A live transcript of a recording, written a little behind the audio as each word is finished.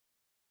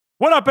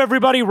What up,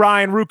 everybody?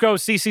 Ryan Rucco,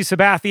 CC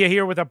Sabathia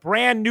here with a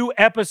brand new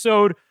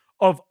episode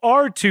of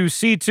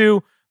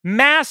R2C2.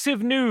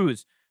 Massive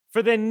news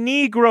for the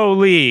Negro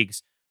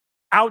Leagues.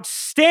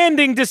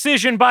 Outstanding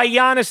decision by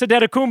Giannis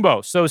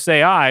Antetokounmpo. So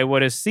say I. What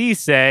does C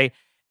say?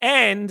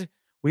 And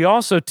we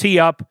also tee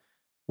up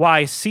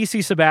why CC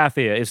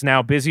Sabathia is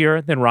now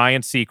busier than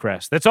Ryan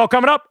Seacrest. That's all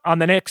coming up on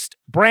the next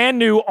brand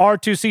new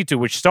R2C2,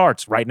 which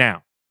starts right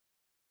now.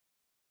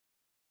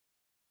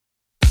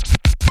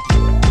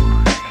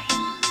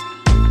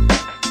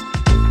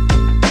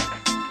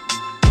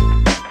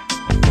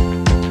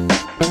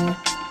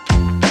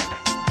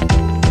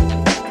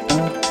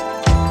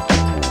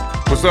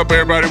 What's up,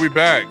 everybody? We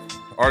back.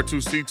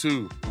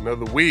 R2C2,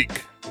 another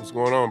week. What's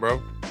going on,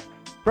 bro?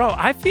 Bro,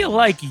 I feel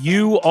like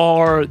you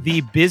are the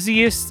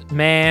busiest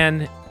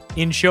man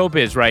in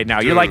showbiz right now.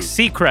 Dude, you're like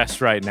Seacrest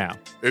right now.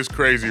 It's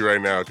crazy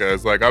right now,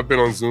 cuz I've been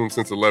on Zoom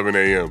since 11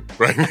 a.m.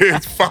 Right?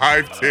 It's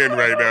 5:10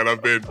 right now, and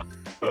I've been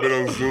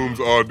on Zooms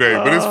all day.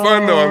 But it's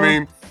fun, though. I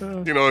mean,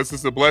 it's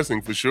just a blessing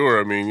for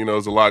sure. I mean,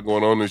 there's a lot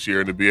going on this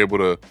year, and to be able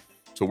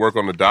to work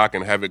on the doc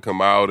and have it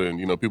come out and,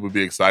 people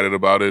be excited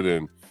about it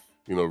and,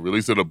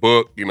 release of the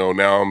book.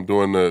 Now I'm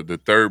doing the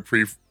third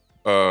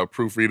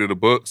proofread of the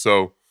book.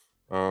 So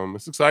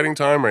it's an exciting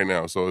time right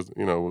now. So,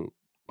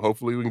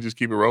 hopefully we can just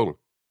keep it rolling.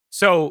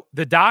 So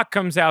the doc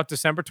comes out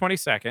December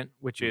 22nd,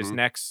 which is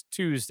next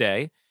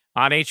Tuesday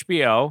on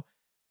HBO.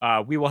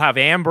 We will have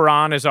Amber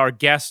on as our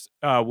guest.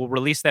 We'll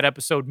release that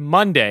episode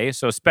Monday.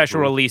 So a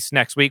special release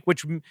next week,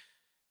 which,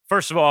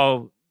 first of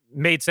all,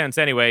 made sense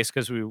anyways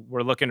because we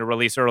were looking to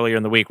release earlier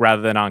in the week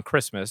rather than on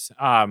Christmas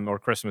or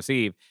Christmas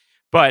Eve.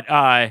 But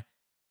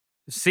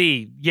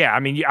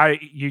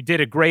you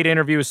did a great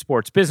interview with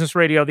Sports Business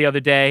Radio the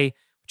other day,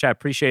 which I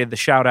appreciated the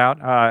shout out.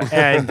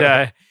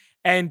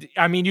 And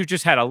I mean, you've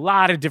just had a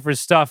lot of different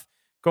stuff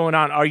going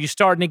on. Are you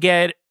starting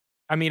to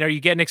are you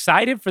getting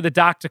excited for the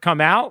doc to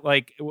come out?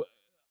 Like,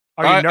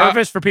 are you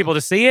nervous for people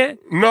to see it?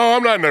 No,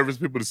 I'm not nervous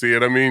for people to see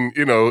it. I mean,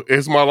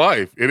 it's my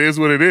life. It is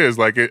what it is.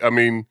 Like, it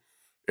ain't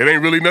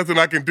really nothing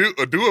I can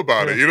do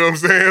about it. You know what I'm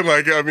saying?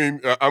 Like, I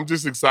mean, I'm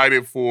just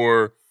excited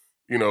for,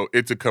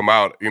 it to come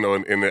out,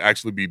 and to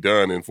actually be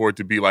done and for it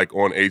to be like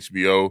on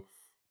HBO.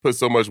 Put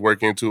so much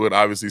work into it.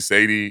 Obviously,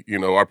 Sadie,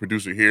 our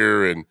producer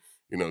here, and,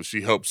 she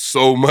helped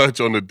so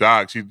much on the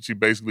doc. She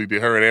basically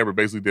did, her and Amber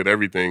basically did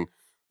everything.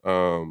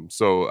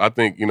 So I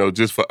think,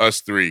 just for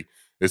us three,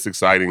 it's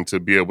exciting to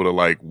be able to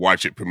like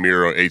watch it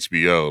premiere on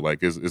HBO.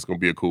 Like it's going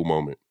to be a cool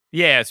moment.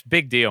 Yeah, it's a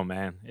big deal,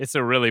 man. It's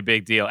a really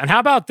big deal. And how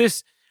about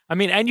this? I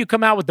mean, and you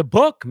come out with the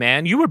book,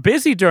 man. You were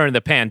busy during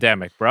the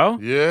pandemic, bro.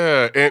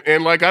 Yeah,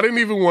 and like I didn't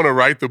even want to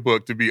write the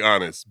book, to be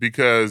honest,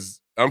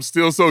 because I'm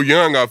still so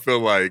young. I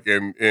feel like,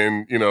 and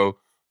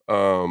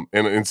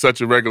such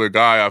a regular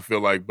guy. I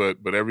feel like, but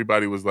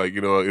everybody was like,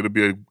 it'll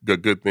be a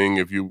good thing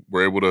if you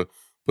were able to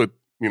put,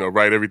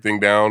 write everything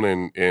down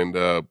and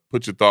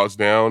put your thoughts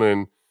down,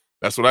 and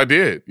that's what I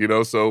did.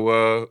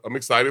 So I'm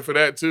excited for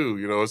that too.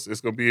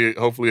 It's gonna be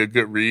hopefully a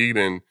good read,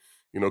 and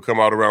come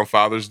out around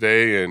Father's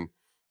Day and.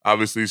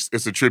 Obviously,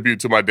 it's a tribute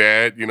to my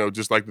dad,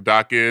 just like the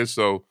doc is.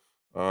 So,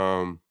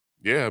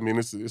 yeah, I mean,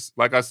 it's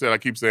like I said, I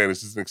keep saying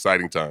it's just an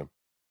exciting time.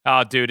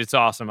 Oh, dude, it's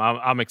awesome.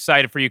 I'm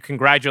excited for you.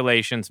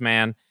 Congratulations,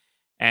 man.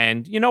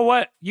 And you know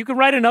what? You can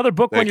write another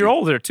book when you're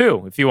older,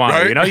 too, if you want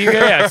right? to.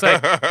 It's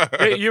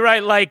like you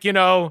write like,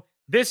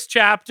 this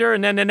chapter,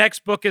 and then the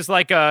next book is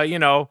like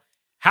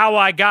how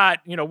I got,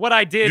 what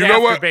I did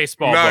after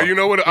baseball. Nah, book. You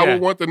know what? Yeah. I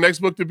would want the next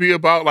book to be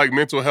about like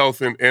mental health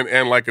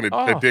and like an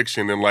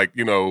addiction and like,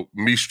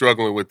 me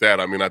struggling with that.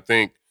 I mean, I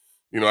think,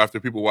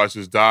 after people watch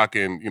this doc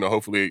and,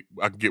 hopefully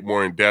I can get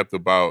more in depth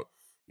about,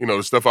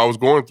 the stuff I was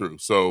going through.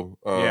 So,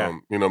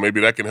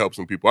 maybe that can help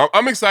some people.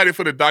 I'm excited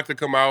for the doc to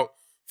come out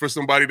for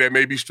somebody that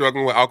may be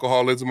struggling with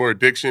alcoholism or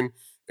addiction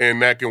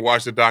and that can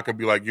watch the doc and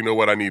be like, you know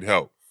what, I need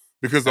help.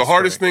 Because the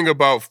hardest thing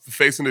about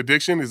facing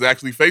addiction is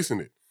actually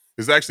facing it.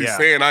 Is actually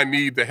saying I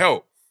need the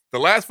help. The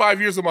last 5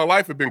 years of my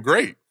life have been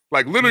great.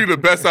 Like literally the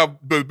best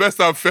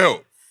I've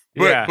felt.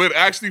 But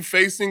actually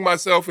facing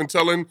myself and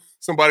telling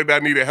somebody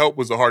that I needed help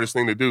was the hardest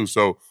thing to do.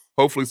 So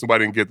hopefully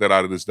somebody can get that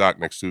out of this doc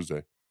next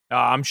Tuesday.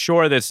 I'm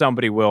sure that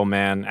somebody will,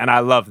 man. And I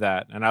love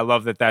that. And I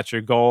love that that's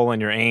your goal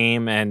and your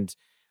aim. And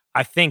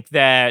I think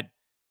that,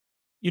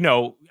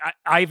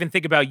 I even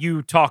think about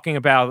you talking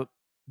about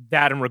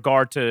that in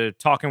regard to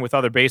talking with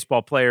other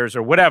baseball players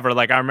or whatever.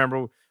 Like I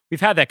remember we've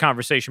had that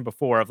conversation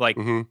before of like,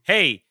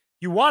 hey,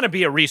 you want to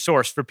be a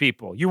resource for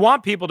people. You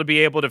want people to be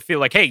able to feel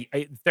like, hey,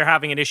 if they're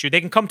having an issue,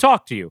 they can come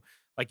talk to you.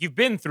 Like you've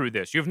been through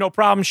this. You have no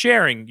problem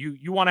sharing.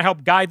 You want to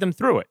help guide them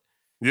through it.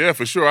 Yeah,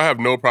 for sure. I have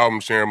no problem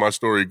sharing my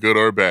story, good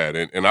or bad.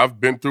 And I've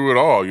been through it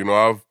all.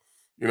 I've,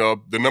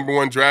 the number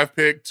one draft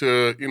pick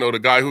to, the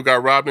guy who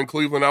got robbed in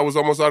Cleveland, I was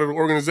almost out of the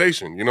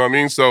organization. You know what I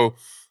mean? So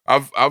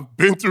I've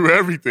been through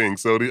everything.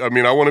 So, I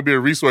want to be a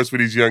resource for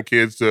these young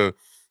kids to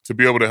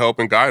be able to help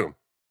and guide them.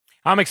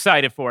 I'm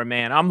excited for it,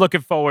 man. I'm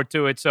looking forward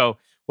to it. So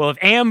we'll have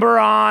Amber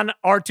on.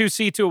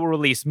 R2C2 will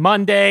release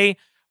Monday.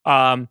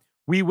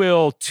 We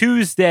will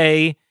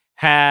Tuesday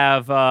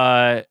have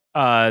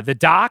the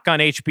doc on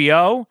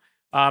HBO,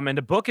 and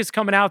the book is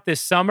coming out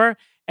this summer.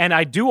 And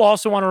I do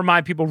also want to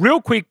remind people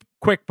real quick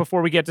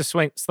before we get to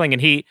Slinging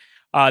Heat,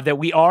 that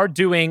we are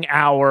doing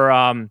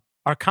our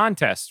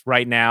contest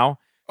right now.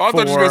 Oh, I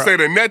thought you were going to say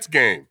the Nets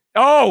game.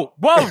 Oh,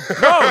 whoa,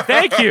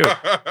 thank you.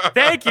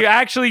 Thank you.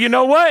 Actually, you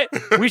know what?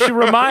 We should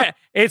remind.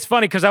 It's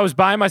funny because I was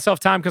buying myself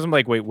time because I'm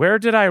like, wait, where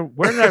did I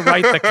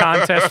write the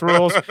contest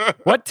rules?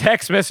 What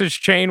text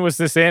message chain was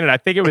this in? And I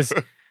think it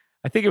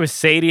was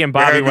Sadie and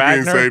Bobby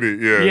Wagner. Sadie,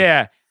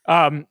 yeah.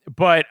 Yeah.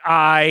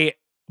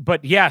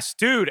 But yes,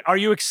 dude, are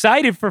you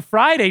excited for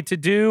Friday to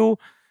do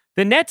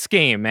the Nets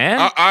game,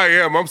 man? I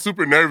am. I'm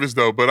super nervous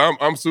though, but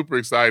I'm super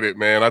excited,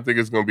 man. I think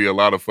it's going to be a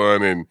lot of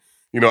fun. And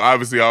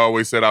obviously, I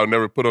always said I'll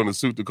never put on a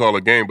suit to call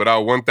a game, but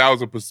I'll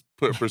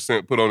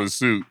 1,000% put on a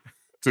suit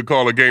to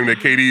call a game that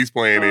KD's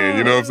playing in.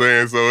 You know what I'm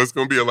saying? So it's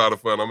going to be a lot of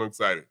fun. I'm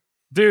excited.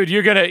 Dude,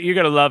 you're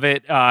gonna love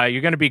it.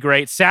 You're gonna be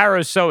great.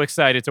 Sarah's so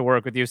excited to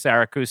work with you,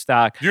 Sarah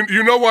Kustok.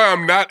 You know why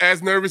I'm not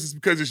as nervous? It's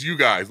because it's you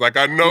guys. Like,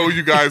 I know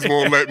you guys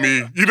won't let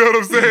me. You know what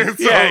I'm saying?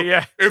 So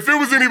yeah. If it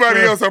was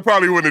anybody else, I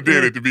probably wouldn't have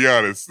did it, to be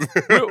honest.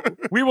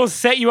 we will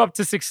set you up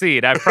to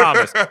succeed. I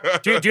promise.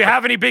 Do you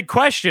have any big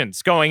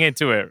questions going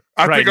into it?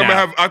 I think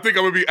I'm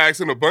gonna be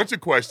asking a bunch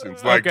of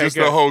questions, like good.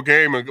 The whole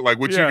game, and like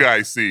what you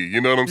guys see.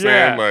 You know what I'm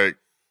saying? Like,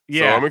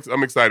 so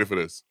I'm excited for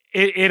this.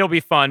 It'll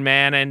be fun,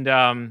 man. And,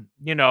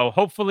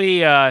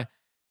 hopefully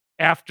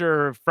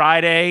after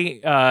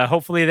Friday,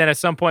 hopefully then at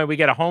some point we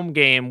get a home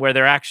game where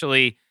they're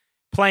actually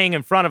playing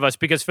in front of us.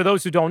 Because for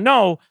those who don't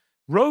know,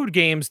 road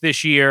games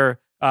this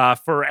year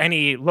for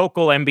any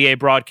local NBA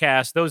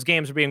broadcast, those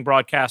games are being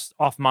broadcast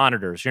off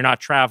monitors. You're not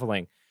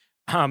traveling.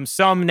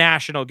 Some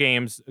national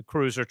games,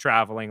 crews are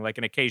traveling, like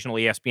an occasional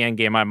ESPN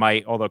game I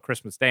might, although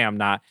Christmas Day I'm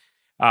not.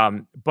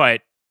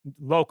 But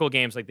local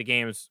games like the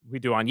games we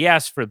do on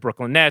Yes for the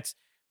Brooklyn Nets,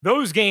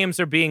 those games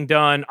are being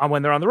done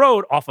when they're on the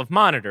road off of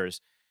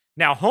monitors.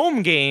 Now,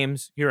 home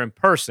games, you're in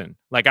person,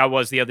 like I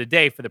was the other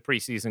day for the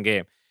preseason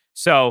game.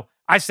 So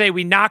I say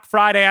we knock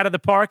Friday out of the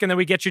park and then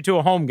we get you to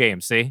a home game,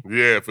 see?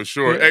 Yeah, for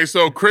sure. Hey,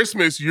 so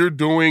Christmas, you're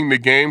doing the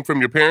game from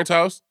your parents'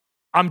 house?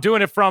 I'm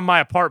doing it from my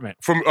apartment.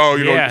 So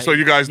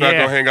you guys not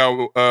going to hang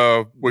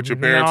out with your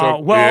parents?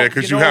 Well,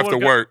 because you have to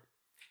work.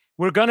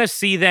 We're going to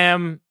see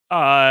them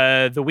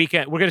the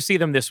weekend. We're going to see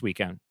them this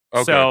weekend.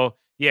 Okay. So,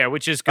 yeah,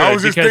 which is good. I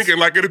was just thinking,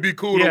 like, it'd be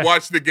cool to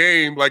watch the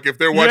game, like, if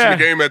they're watching the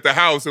game at the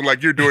house and,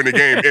 like, you're doing the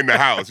game in the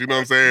house. You know what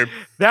I'm saying?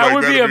 That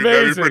would be amazing.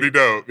 That'd be pretty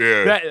dope,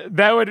 yeah.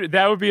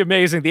 That would be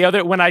amazing.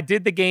 When I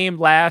did the game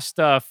last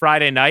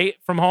Friday night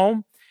from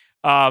home,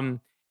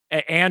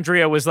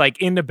 Andrea was,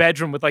 like, in the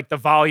bedroom with, like, the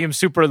volume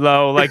super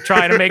low, like,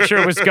 trying to make sure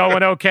it was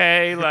going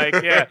okay.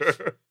 Like, yeah.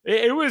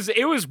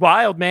 It was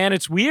wild, man.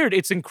 It's weird.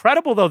 It's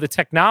incredible, though, the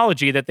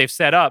technology that they've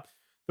set up.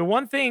 The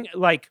one thing,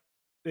 like,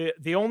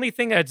 the only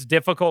thing that's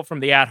difficult from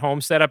the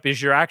at-home setup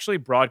is you're actually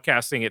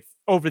broadcasting it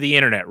over the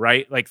internet,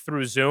 right? Like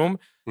through Zoom.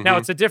 Mm-hmm. Now,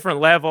 it's a different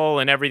level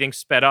and everything's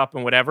sped up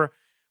and whatever,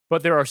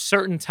 but there are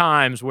certain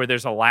times where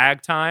there's a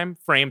lag time,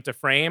 frame to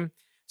frame.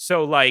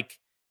 So, like,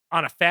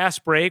 on a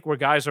fast break where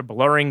guys are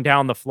blurring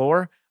down the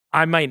floor,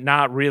 I might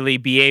not really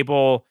be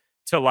able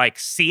to, like,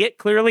 see it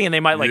clearly, and they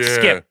might, like,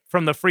 skip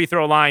from the free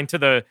throw line to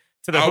the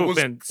hoop.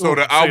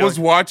 I was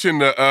watching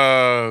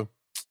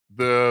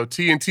the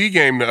TNT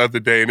game the other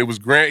day, and it was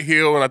Grant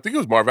Hill, and I think it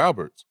was Marv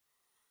Alberts.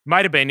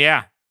 Might have been,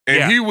 yeah.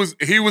 And he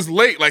was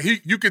late. Like,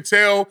 you could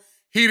tell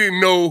he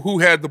didn't know who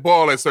had the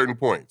ball at certain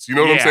points. You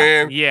know what I'm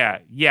saying? Yeah,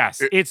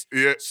 yes.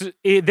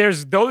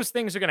 There's those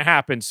things are going to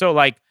happen. So,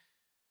 like,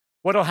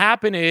 what'll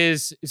happen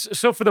is,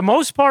 so for the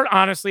most part,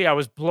 honestly, I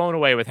was blown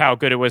away with how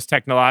good it was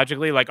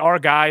technologically. Like, our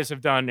guys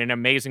have done an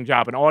amazing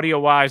job, and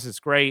audio-wise, it's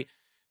great.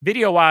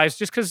 Video-wise,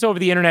 just because it's over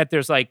the internet,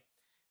 there's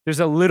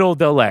a little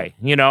delay,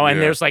 and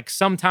there's, like,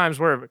 sometimes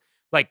where,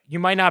 like, you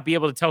might not be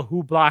able to tell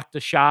who blocked a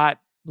shot,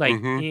 like,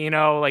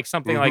 like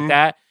something like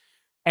that.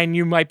 And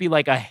you might be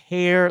like a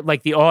hair,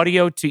 like the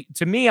audio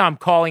to me, I'm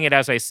calling it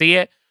as I see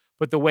it,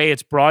 but the way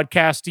it's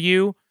broadcast to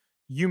you,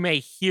 you may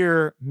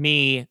hear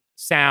me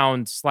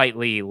sound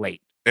slightly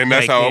late. And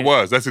that's how it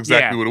was. That's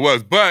exactly what it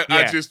was. But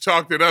I just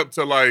chalked it up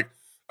to, like,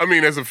 I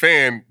mean, as a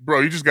fan,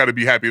 bro, you just got to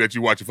be happy that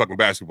you watch fucking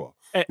basketball.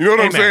 You know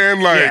what I'm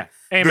saying? Like,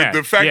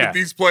 the fact that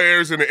these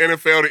players in the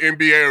NFL, the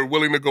NBA are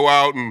willing to go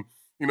out and,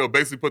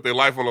 basically put their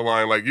life on the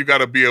line, like, you got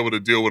to be able to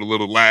deal with a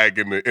little lag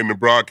in the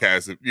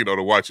broadcast,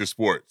 to watch your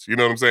sports. You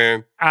know what I'm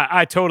saying?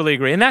 I totally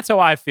agree. And that's how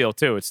I feel,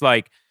 too. It's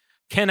like,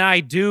 can I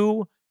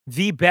do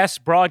the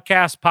best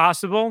broadcast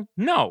possible?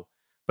 No.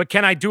 But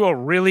can I do a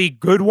really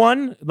good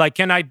one? Like,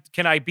 can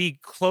I be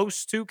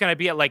close to? Can I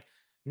be at, like,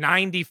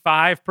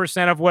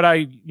 95% of what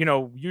I,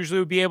 usually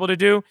would be able to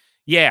do?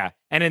 Yeah.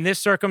 And in this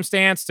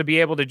circumstance, to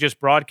be able to just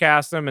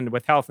broadcast them and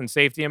with health and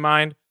safety in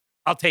mind,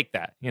 I'll take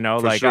that.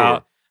 For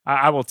sure.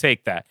 I will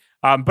take that.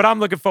 But I'm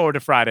looking forward to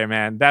Friday,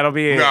 man. That'll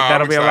be a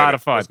lot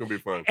of fun. It's gonna be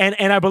fun.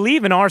 And I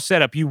believe in our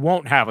setup, you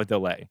won't have a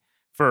delay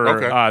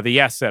for the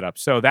Yes setup.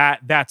 So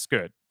that's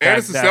good. And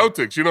it's the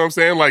Celtics. You know what I'm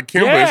saying? Like,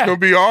 Kimba, it's gonna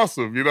be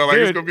awesome. Dude,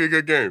 it's gonna be a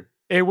good game.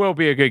 It will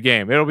be a good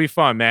game. It'll be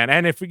fun, man.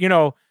 And if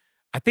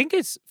I think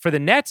it's for the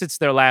Nets. It's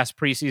their last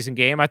preseason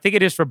game. I think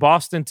it is for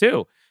Boston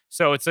too.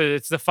 So it's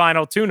the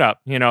final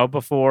tune-up,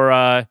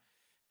 before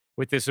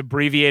with this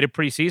abbreviated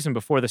preseason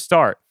before the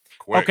start.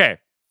 Quick. Okay.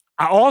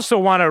 I also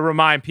want to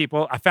remind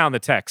people. I found the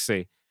text.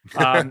 See,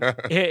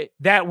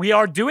 that we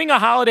are doing a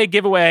holiday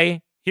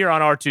giveaway here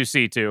on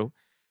R2C2.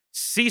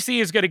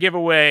 CC is going to give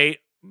away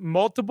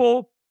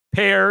multiple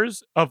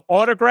pairs of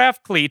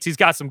autographed cleats. He's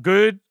got some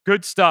good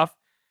stuff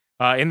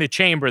in the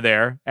chamber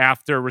there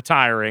after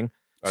retiring.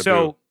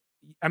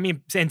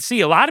 And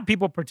see, a lot of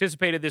people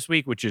participated this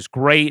week, which is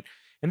great.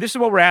 And this is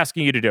what we're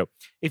asking you to do.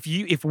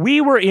 If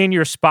we were in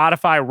your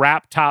Spotify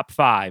Rap Top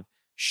 5,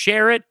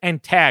 share it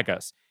and tag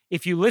us.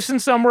 If you listen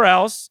somewhere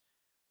else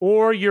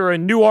or you're a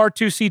new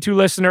R2C2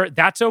 listener,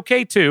 that's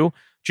okay too.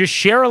 Just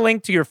share a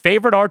link to your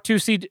favorite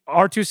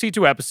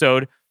R2C2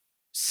 episode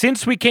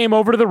since we came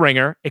over to the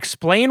Ringer,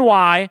 explain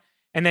why,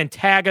 and then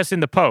tag us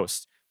in the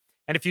post.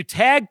 And if you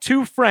tag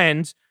 2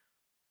 friends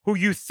who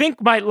you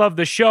think might love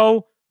the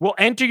show, we'll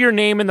enter your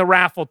name in the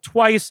raffle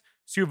twice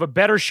so you have a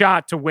better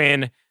shot to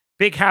win.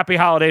 Big happy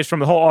holidays from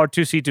the whole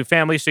R2C2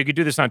 family. So you can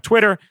do this on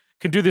Twitter,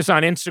 can do this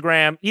on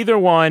Instagram, either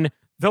one.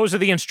 Those are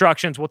the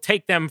instructions. We'll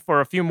take them for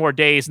a few more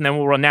days, and then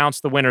we'll announce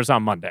the winners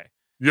on Monday.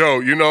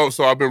 Yo,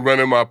 so I've been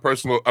running my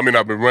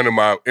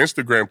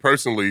Instagram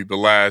personally the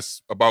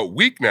last about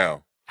week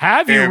now.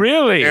 Have you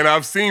really? And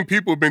I've seen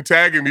people been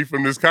tagging me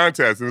from this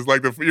contest. And it's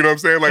like you know what I'm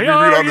saying? Like we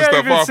read all this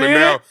stuff off,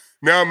 and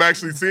now I'm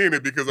actually seeing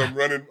it because I'm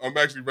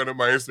actually running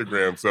my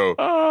Instagram. So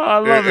I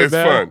love it. It's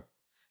fun.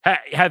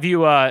 Have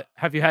you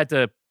had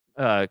to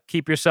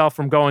keep yourself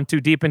from going too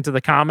deep into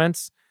the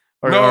comments?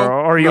 Or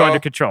are you under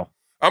control?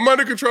 I'm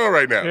under control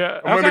right now. Yeah,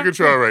 I'm under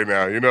control right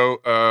now.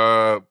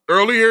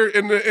 Earlier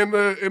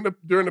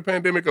during the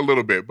pandemic a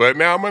little bit, but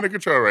now I'm under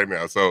control right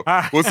now. So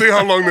we'll see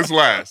how long this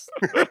lasts.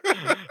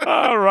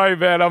 All right,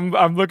 man.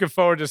 I'm looking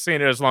forward to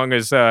seeing it as long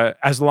as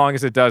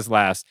it does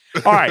last.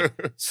 All right,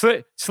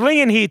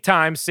 slinging heat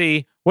time.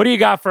 See, what do you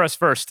got for us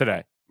first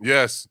today?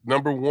 Yes,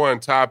 number one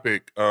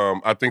topic.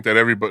 I think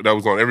that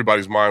was on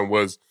everybody's mind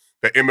was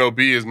that MLB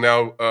is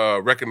now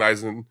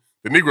recognizing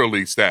the Negro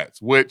League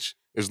stats, which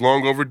is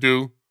long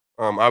overdue.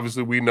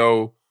 Obviously, we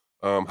know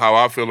how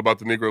I feel about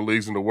the Negro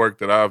Leagues and the work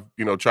that I've,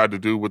 tried to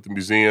do with the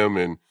museum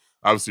and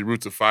obviously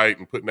Roots of Fight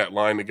and putting that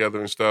line together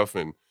and stuff.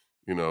 And,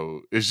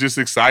 it's just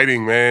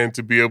exciting, man,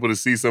 to be able to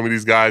see some of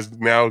these guys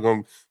now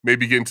going to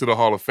maybe get into the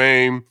Hall of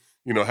Fame,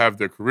 have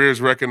their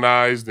careers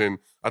recognized. And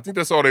I think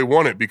that's all they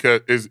wanted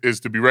because is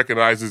to be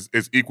recognized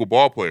as equal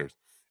ball players.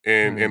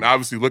 And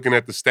obviously looking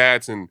at the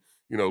stats and,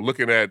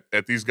 looking at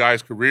these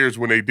guys' careers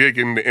when they did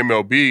get into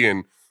MLB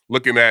and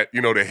looking at,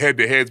 the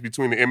head-to-heads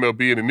between the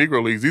MLB and the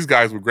Negro Leagues, these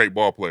guys were great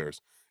ball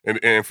players.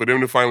 And for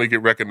them to finally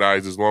get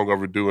recognized is long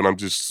overdue. And I'm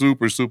just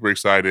super, super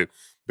excited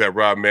that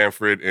Rob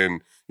Manfred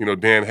and,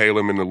 Dan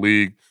Halem in the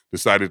league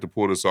decided to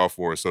pull this off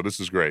for us. So this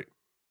is great.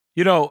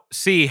 How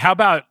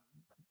about,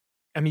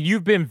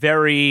 you've been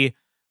very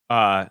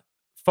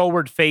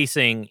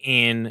forward-facing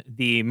in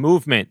the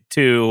movement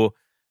to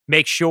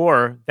make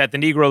sure that the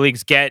Negro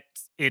Leagues get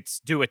its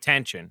due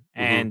attention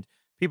and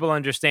people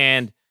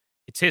understand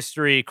its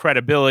history,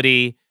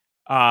 credibility.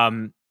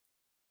 You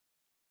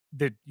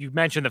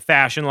mentioned the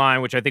fashion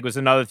line, which I think was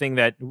another thing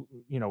that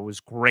was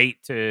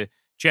great to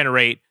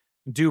generate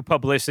due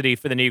publicity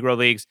for the Negro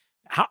Leagues.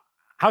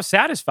 How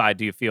satisfied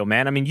do you feel,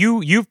 man?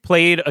 You've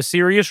played a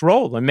serious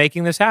role in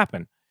making this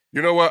happen.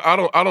 You know what? I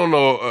don't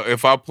know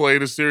if I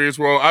played a serious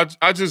role.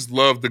 I just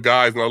love the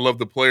guys and I love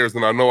the players,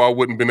 and I know I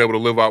wouldn't been able to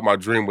live out my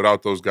dream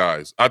without those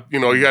guys.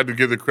 You had to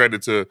give the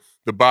credit to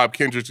the Bob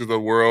Kendricks of the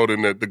world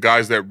and the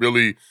guys that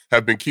really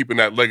have been keeping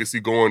that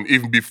legacy going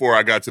even before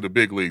I got to the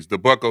big leagues. The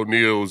Buck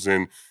O'Neills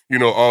and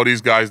all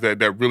these guys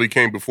that really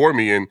came before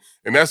me, and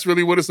that's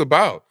really what it's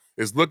about.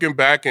 Is looking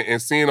back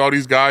and seeing all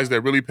these guys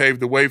that really paved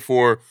the way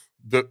for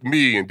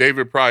me and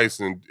David Price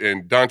and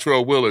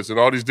Dontrell Willis and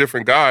all these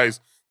different guys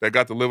that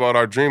got to live out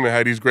our dream and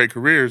had these great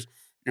careers.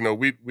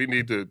 We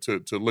need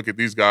to look at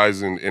these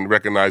guys and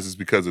recognize it's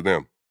because of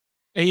them.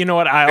 And you know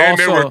what?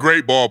 They were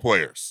great ball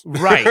players.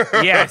 Right.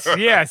 Yes.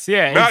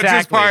 Yeah. Not exactly.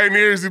 just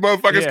pioneers. These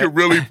motherfuckers could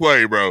really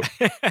play, bro.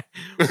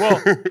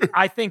 Well,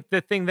 I think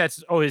the thing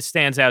that's always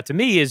stands out to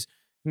me is,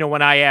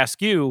 when I ask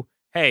you,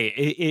 hey,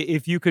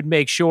 if you could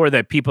make sure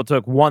that people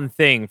took one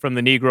thing from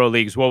the Negro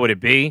Leagues, what would it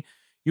be?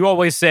 You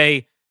always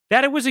say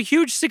that it was a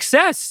huge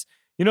success.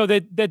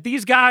 That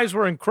these guys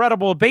were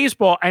incredible at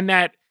baseball and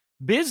that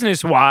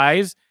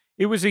business-wise,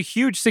 it was a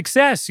huge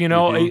success.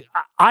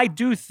 I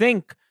do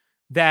think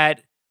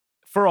that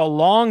for a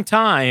long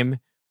time,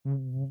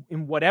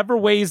 in whatever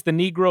ways the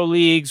Negro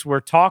Leagues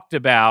were talked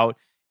about,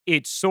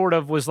 it sort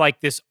of was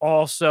like this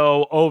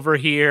also over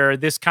here,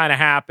 this kind of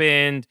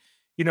happened.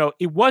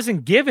 It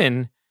wasn't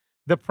given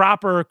the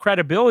proper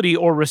credibility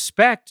or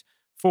respect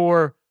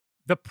for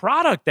the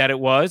product that it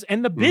was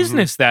and the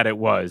business that it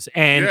was.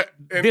 And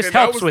this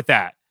helps with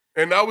that.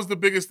 And that was the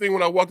biggest thing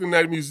when I walked in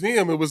that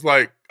museum. It was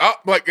like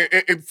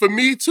and for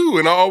me too,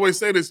 and I always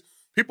say this,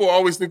 people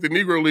always think the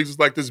Negro Leagues is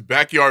like this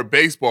backyard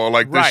baseball,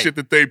 like this shit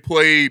that they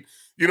played,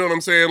 You know what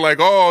I'm saying? Like,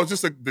 oh, it's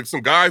just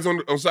some guys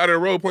on the side of the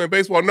road playing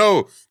baseball.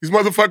 No, these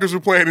motherfuckers were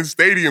playing in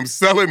stadiums,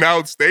 selling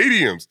out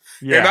stadiums.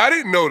 Yeah. And I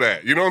didn't know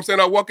that. You know what I'm saying?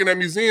 I walk in that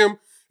museum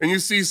and you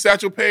see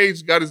Satchel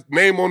Paige got his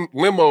name on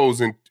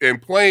limos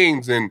and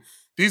planes, and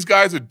these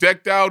guys are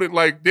decked out and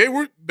like they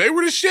were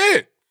the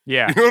shit.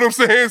 Yeah. You know what I'm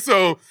saying?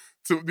 So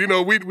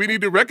we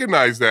need to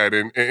recognize that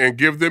and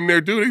give them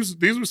their due.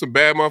 These were some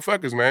bad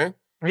motherfuckers, man.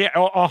 Yeah,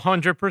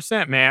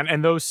 100%, man.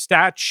 And those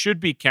stats should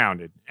be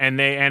counted. And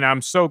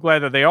I'm so glad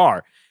that they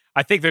are.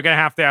 I think they're going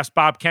to have to ask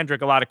Bob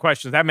Kendrick a lot of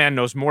questions. That man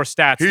knows more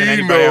stats than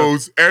anybody else. He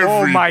knows everything.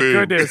 Oh, my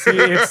goodness.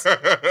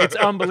 It's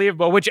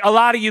unbelievable, which a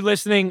lot of you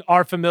listening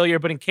are familiar.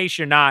 But in case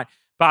you're not,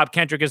 Bob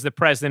Kendrick is the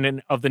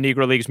president of the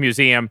Negro Leagues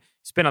Museum.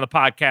 He's been on the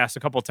podcast a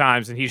couple of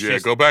times. And he's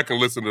go back and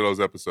listen to those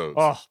episodes.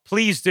 Oh,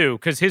 please do,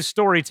 because his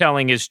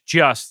storytelling is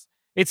just,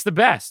 it's the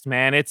best,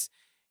 man. It's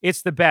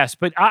the best.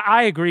 But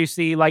I agree,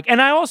 see,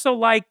 and I also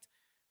liked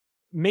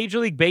Major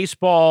League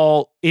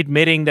Baseball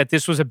admitting that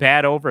this was a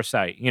bad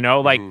oversight.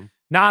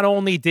 Not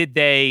only did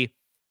they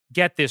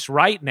get this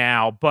right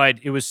now, but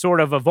it was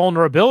sort of a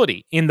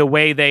vulnerability in the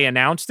way they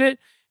announced it.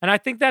 And I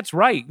think that's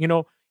right.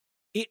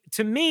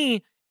 To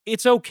me,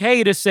 it's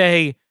okay to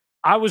say,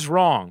 I was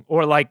wrong,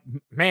 or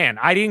man,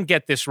 I didn't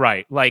get this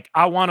right.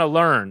 I want to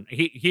learn.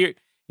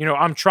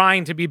 I'm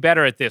trying to be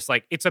better at this.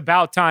 It's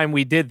about time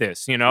we did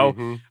this,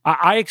 Mm-hmm.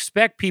 I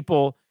expect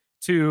people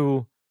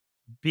to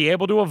be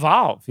able to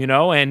evolve,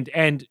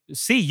 and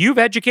see, you've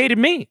educated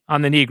me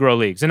on the Negro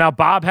Leagues, and now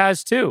Bob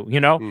has too,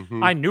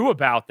 Mm-hmm. I knew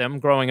about them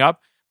growing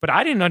up, but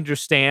I didn't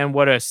understand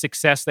what a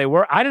success they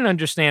were. I didn't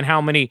understand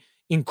how many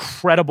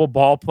incredible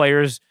ball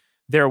players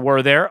there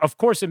were there. Of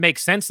course, it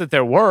makes sense that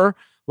there were.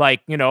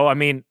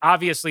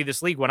 Obviously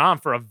this league went on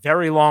for a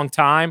very long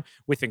time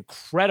with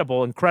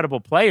incredible, incredible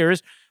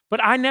players, but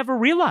I never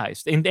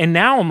realized. And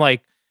now I'm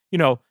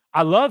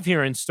I love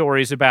hearing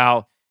stories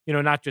about,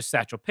 not just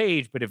Satchel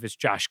Paige, but if it's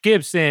Josh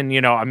Gibson,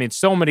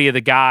 so many of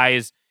the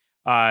guys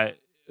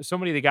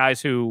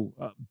who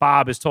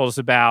Bob has told us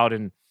about.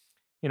 And,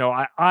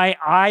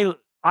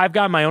 I've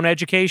got my own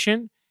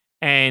education,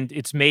 and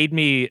it's made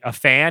me a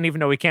fan, even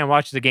though we can't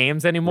watch the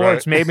games anymore. Right.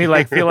 It's made me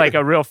feel like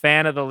a real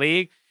fan of the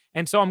league.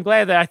 And so I'm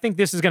glad that I think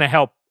this is going to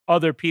help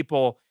other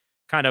people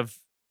kind of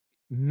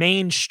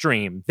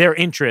mainstream their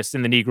interest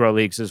in the Negro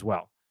Leagues as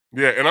well.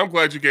 Yeah, and I'm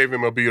glad you gave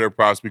him a beat or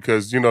props,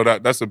 because,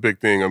 that's a big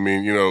thing. I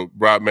mean,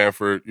 Rob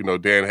Manfred,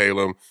 Dan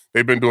Halem,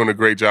 they've been doing a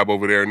great job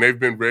over there, and they've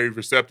been very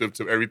receptive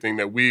to everything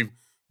that we've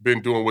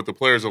been doing with the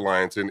Players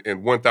Alliance, and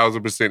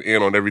 1,000%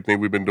 in on everything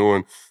we've been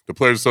doing. The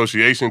Players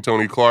Association,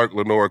 Tony Clark,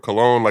 Lenora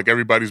Colon,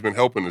 everybody's been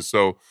helping us.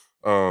 So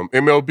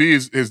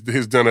MLB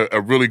has done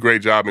a really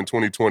great job in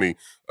 2020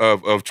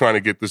 of trying to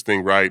get this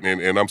thing right,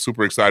 and I'm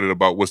super excited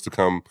about what's to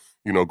come,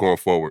 going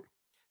forward.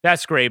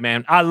 That's great,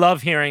 man. I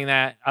love hearing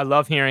that.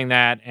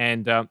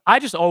 And I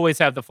just always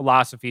have the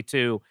philosophy,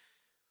 too,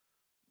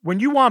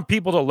 when you want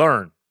people to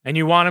learn and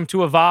you want them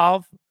to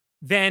evolve,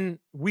 then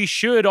we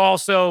should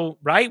also,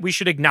 right? We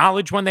should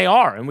acknowledge when they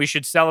are, and we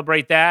should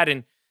celebrate that.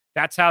 And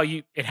that's how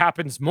it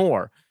happens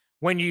more.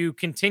 When you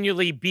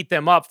continually beat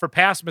them up for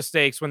past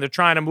mistakes when they're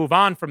trying to move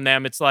on from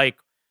them, it's well,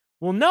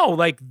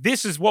 no,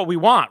 this is what we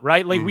want,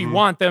 right? Mm-hmm. We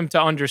want them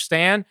to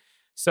understand.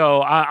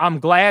 So I'm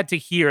glad to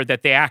hear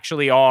that they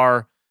actually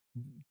are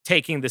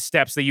taking the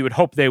steps that you would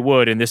hope they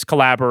would in this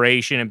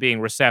collaboration and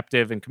being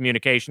receptive and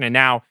communication, and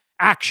now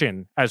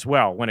action as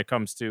well when it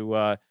comes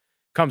to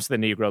the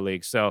Negro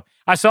League. So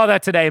I saw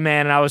that today,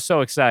 man, and I was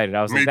so excited.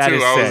 I was Me too.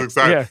 I was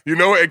excited. Yeah. You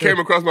know what? It came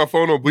across my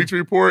phone on Bleacher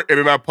Report, and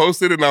then I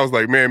posted it, and I was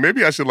like, man,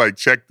 maybe I should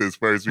check this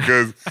first,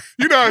 because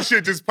how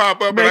shit just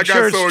pop up, and I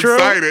got so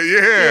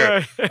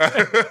excited.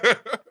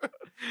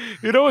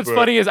 Yeah. What's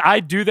funny is I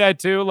do that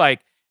too.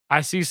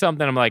 I see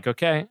something, I'm like,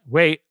 okay,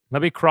 wait,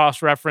 let me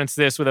cross-reference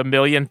this with a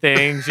million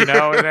things, and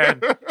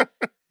then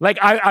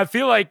I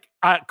feel like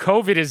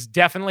COVID has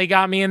definitely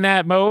got me in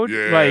that mode.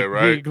 Yeah,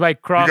 right.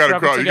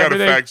 Cross-referencing you gotta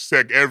fact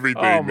check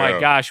everything. Oh my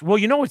gosh. Well,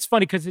 it's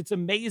funny, because it's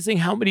amazing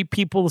how many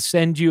people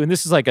send you, and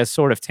this is a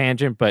sort of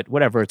tangent, but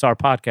whatever, it's our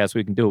podcast,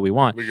 we can do what we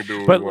want. We can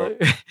do what we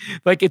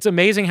want. It's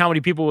amazing how many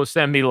people will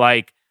send me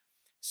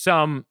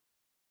some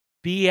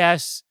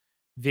BS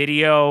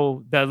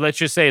video that, let's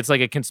just say it's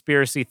a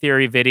conspiracy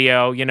theory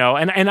video,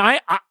 and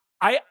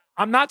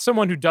I'm not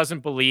someone who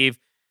doesn't believe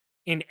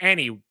in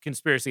any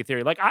conspiracy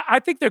theory. I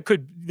think there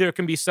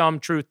can be some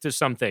truth to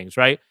some things,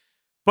 right?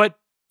 But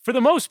for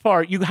the most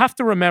part, you have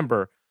to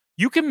remember,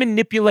 you can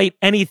manipulate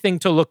anything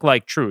to look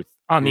like truth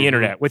on the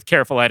internet with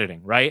careful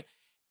editing, right?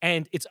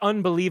 And it's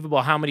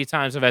unbelievable how many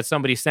times I've had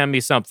somebody send me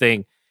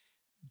something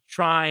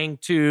trying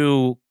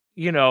to,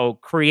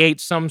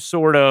 create some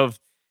sort of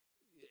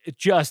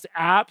just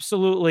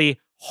absolutely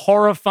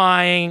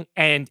horrifying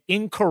and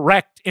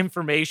incorrect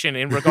information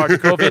in regard to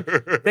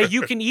COVID that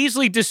you can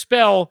easily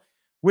dispel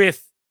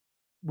with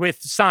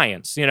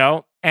science,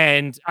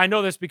 And I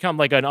know this become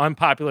an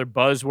unpopular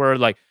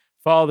buzzword,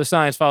 follow the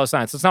science, follow the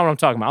science. That's not what I'm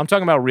talking about. I'm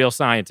talking about real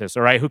scientists,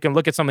 all right, who can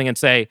look at something and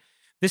say,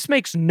 this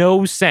makes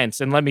no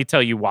sense, and let me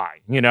tell you why,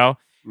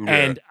 Yeah.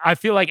 And I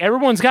feel like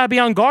everyone's got to be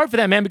on guard for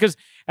that, man, because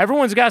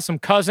everyone's got some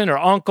cousin or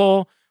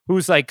uncle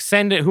who's like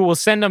who will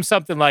send them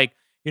something like,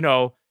 you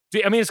know,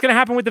 I mean, it's going to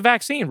happen with the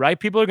vaccine, right?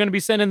 People are going to be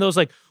sending those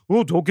like,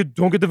 oh, don't get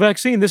the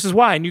vaccine. This is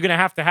why. And you're going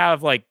to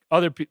have like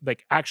other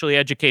like actually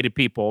educated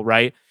people,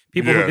 right?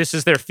 People who this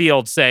is their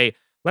field say,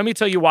 let me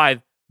tell you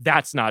why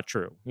that's not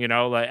true, you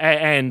know? Like,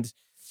 and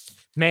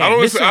man, I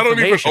don't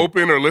even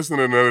open or listen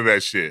to none of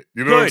that shit.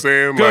 You know what I'm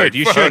saying? Good. Like,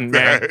 You shouldn't,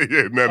 that. man.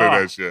 Yeah, none of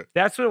that shit.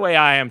 That's the way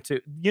I am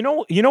too. You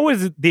know what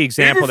is the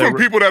example? Even from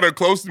people that are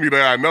close to me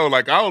that I know,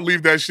 like I'll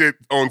leave that shit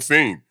on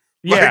scene.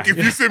 Yeah. Like if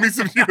you send me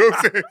some, you know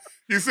what I'm saying?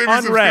 You send me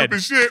Unread. some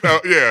stupid shit.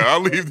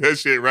 I'll leave that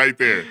shit right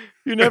there.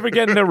 You're never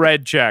getting the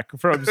red check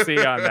from C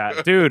on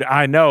that. Dude,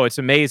 I know. It's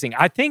amazing.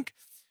 I think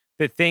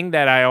the thing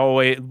that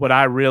what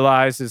I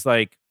realize is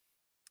like,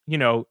 you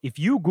know, if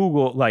you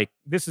Google, like,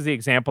 this is the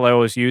example I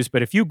always use,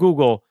 but if you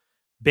Google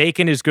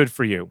bacon is good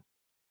for you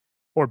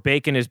or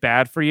bacon is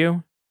bad for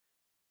you,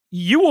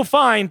 you will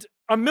find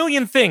a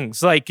million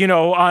things, like, you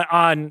know,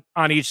 on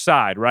each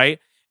side, right?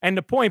 And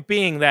the point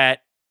being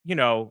that, you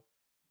know,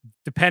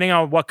 depending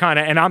on what kind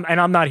of, and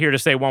I'm not here to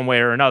say one way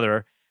or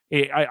another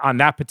on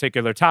that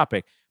particular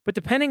topic, but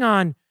depending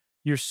on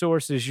your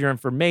sources, your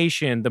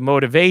information, the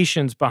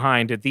motivations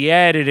behind it, the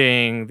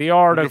editing, the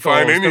articles,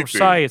 the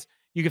sites,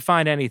 you can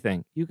find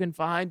anything. You can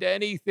find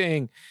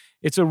anything.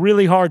 It's a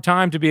really hard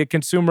time to be a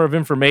consumer of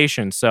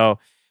information. So,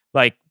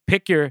 like,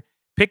 pick your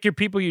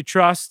people you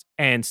trust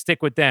and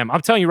stick with them.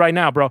 I'm telling you right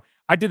now, bro.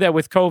 I did that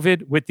with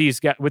COVID with these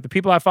guys, with the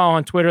people I follow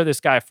on Twitter.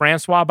 This guy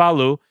Francois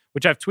Balou,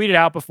 which I've tweeted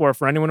out before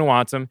for anyone who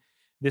wants him.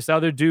 This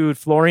other dude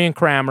Florian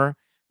Kramer.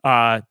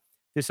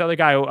 This other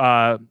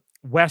guy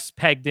Wes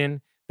Pegden.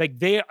 Like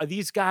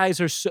these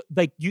guys are so,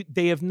 like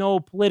they have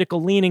no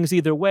political leanings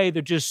either way.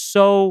 They're just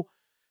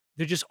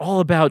all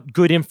about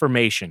good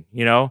information,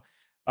 you know?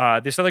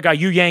 This other guy,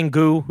 Yu Yang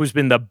Gu, who's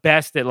been the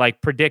best at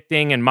like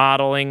predicting and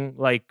modeling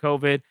like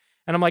COVID.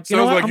 And I'm like, you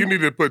know what? You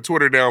need to put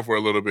Twitter down for a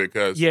little bit,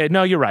 cuz. Yeah,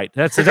 no, you're right.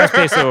 That's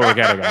basically where we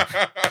gotta go.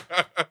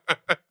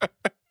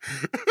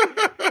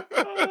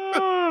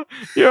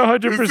 You're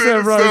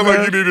 100% right. Sound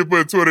like you need to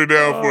put Twitter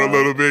down for a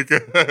little bit,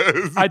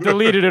 cuz. I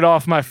deleted it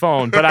off my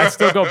phone, but I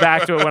still go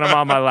back to it when I'm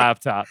on my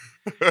laptop.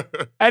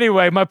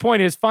 Anyway, my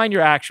point is find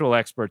your actual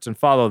experts and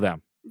follow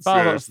them.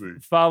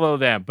 Follow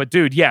them. But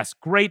dude, yes,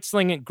 great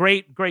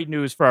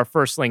news for our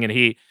first Slinging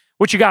Heat.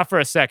 What you got for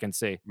a second,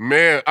 C?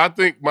 Man, I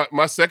think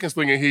my second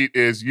Slinging Heat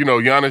is, you know,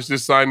 Giannis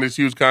just signed this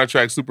huge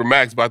contract,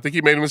 Supermax, but I think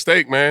he made a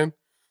mistake, man.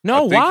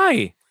 No,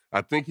 why?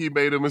 I think he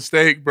made a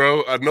mistake,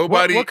 bro.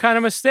 Nobody. What kind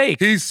of mistake?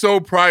 He's so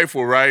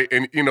prideful, right?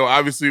 And, you know,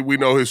 obviously we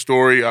know his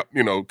story,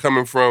 you know,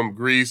 coming from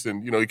Greece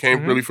and, you know, he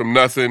came really from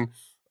nothing.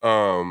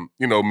 You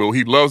know,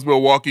 he loves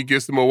Milwaukee,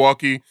 gets to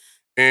Milwaukee,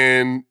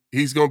 and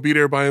he's going to be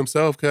there by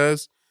himself,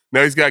 cuz.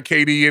 Now he's got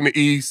KD in the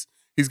East.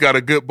 He's got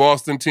a good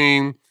Boston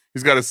team.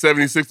 He's got a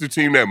 76er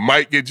team that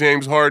might get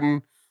James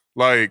Harden.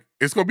 Like,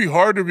 it's going to be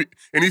hard to be.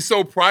 And he's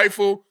so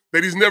prideful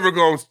that he's never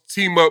going to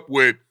team up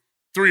with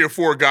 3 or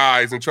 4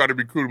 guys and try to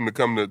recruit him to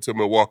come to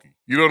Milwaukee.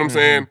 You know what I'm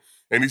saying?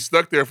 And he's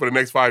stuck there for the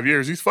next 5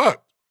 years. He's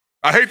fucked.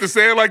 I hate to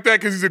say it like that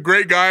because he's a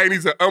great guy and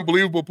he's an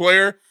unbelievable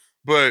player.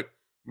 But,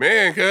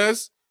 man,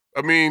 cuz,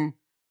 I mean,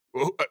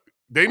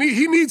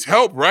 he needs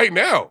help right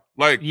now.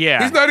 Like, they're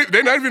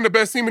not even the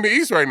best team in the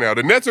East right now.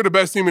 The Nets are the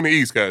best team in the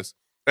East, cuz.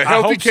 A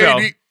healthy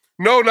KD. So.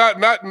 No,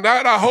 not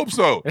I hope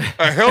so.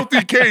 A healthy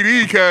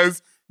KD,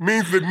 cuz,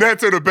 means the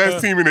Nets are the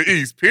best team in the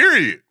East,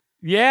 period.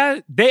 Yeah,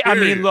 I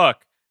mean, look,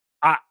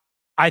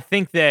 I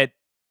think that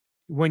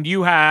when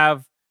you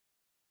have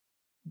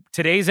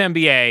today's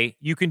NBA,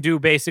 you can do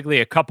basically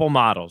a couple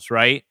models,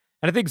 right?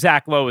 And I think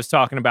Zach Lowe was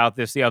talking about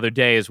this the other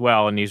day as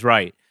well, and he's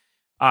right.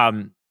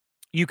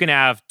 You can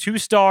have 2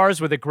 stars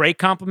with a great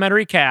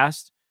complementary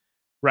cast,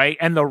 right?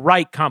 And the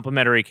right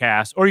complementary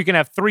cast. Or you can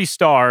have 3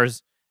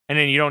 stars, and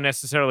then you don't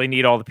necessarily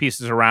need all the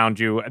pieces around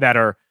you that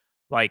are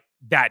like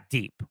that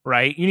deep,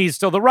 right? You need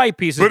still the right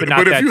pieces, but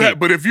not that deep.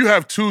 But if you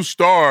have 2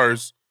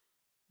 stars,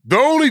 the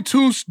only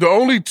two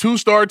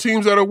star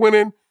teams that are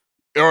winning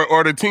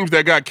are the teams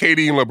that got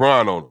KD and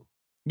LeBron on them.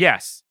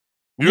 Yes.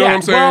 You know what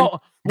I'm saying?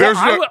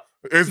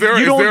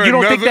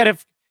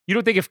 You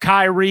don't think if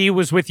Kyrie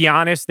was with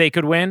Giannis, they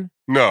could win?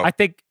 No. I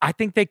think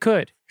they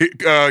could.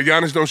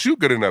 Giannis don't shoot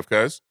good enough,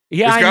 cuz.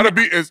 Yeah, it's gotta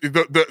be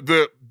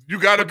you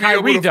gotta be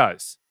Kyrie able to,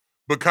 does.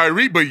 But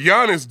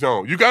Giannis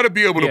don't. You gotta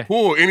be able to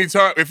pull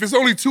anytime. If it's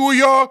only 2 of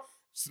y'all,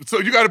 so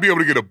you gotta be able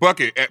to get a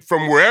bucket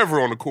from wherever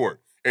on the court.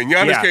 And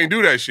Giannis can't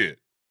do that shit.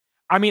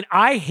 I mean,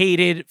 I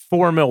hated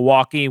for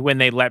Milwaukee when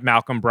they let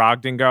Malcolm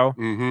Brogdon go.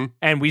 Mm-hmm.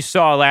 And we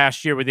saw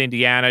last year with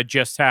Indiana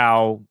just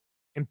how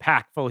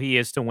impactful he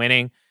is to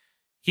winning.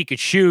 He could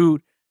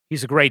shoot.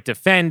 He's a great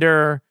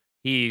defender.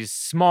 He's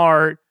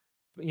smart.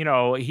 You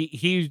know,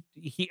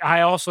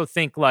 I also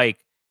think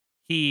like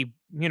he,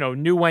 you know,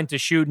 knew when to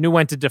shoot, knew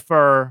when to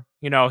defer.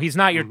 You know, he's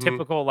not your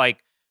typical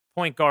like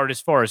point guard as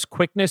far as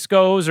quickness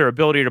goes or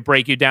ability to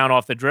break you down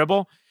off the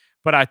dribble.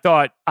 But I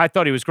thought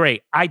he was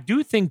great. I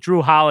do think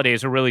Drew Holiday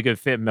is a really good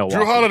fit in Milwaukee.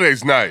 Drew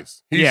Holiday's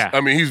nice.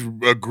 I mean, he's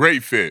a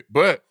great fit.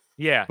 But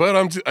Yeah.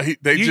 But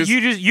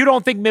you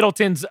don't think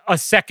Middleton's a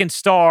second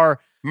star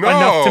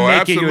enough to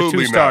make you a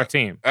two-star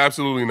team?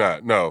 Absolutely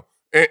not. No.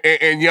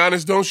 And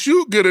Giannis don't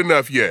shoot good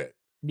enough yet.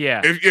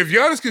 Yeah. If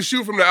Giannis could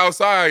shoot from the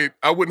outside,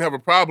 I wouldn't have a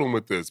problem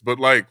with this. But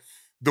like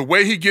the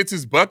way he gets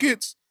his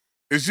buckets,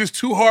 it's just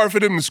too hard for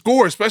them to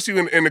score, especially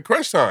in the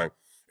crunch time.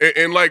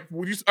 And like,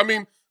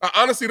 I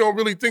honestly don't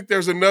really think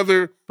there's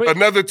another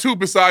two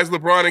besides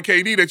LeBron and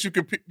KD that you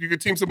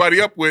could team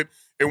somebody up with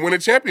and win a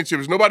championship.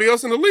 There's nobody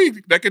else in the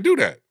league that could do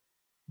that.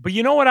 But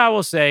you know what I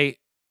will say?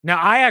 Now,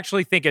 I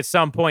actually think at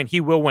some point he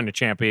will win a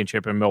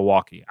championship in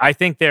Milwaukee. I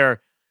think they're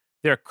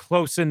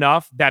close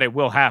enough that it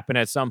will happen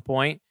at some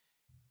point.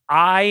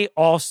 I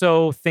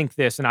also think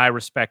this, and I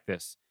respect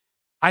this.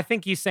 I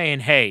think he's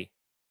saying, hey,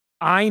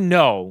 I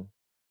know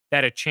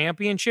that a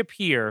championship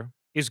here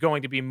is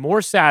going to be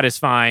more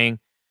satisfying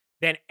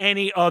than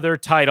any other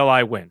title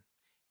I win.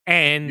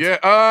 And you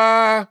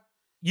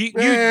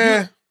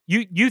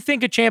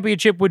think a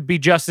championship would be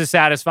just as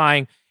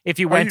satisfying if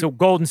you went to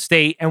Golden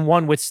State and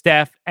won with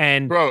Steph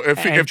and bro, if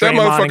that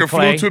Draymond motherfucker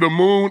flew to the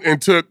moon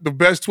and took the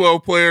best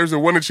 12 players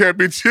and won a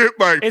championship,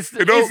 like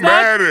it don't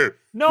matter.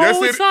 No,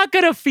 it's not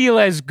gonna feel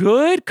as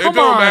good. Come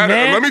on,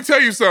 man. Let me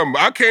tell you something.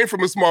 I came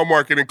from a small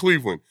market in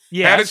Cleveland.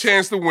 Yes. Had a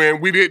chance to win.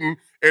 We didn't.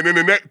 And in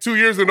the next 2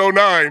 years in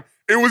 2009,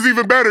 it was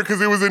even better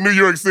because it was in New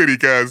York City,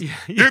 guys.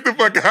 Get the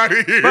fuck out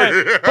of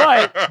here.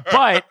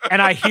 But,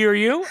 and I hear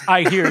you.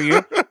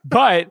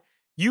 But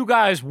you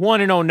guys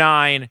won in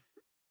 2009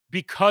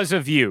 because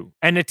of you.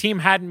 And the team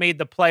hadn't made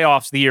the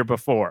playoffs the year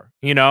before,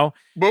 you know?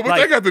 But what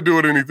they got to do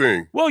with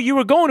anything? Well, you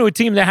were going to a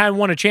team that hadn't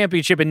won a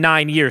championship in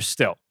 9 years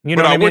still. You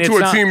know but what I mean?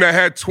 went to a team that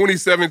had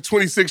 27,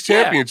 26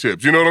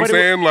 championships. You know what I'm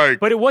saying?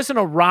 But it wasn't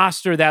a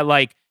roster that,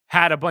 like,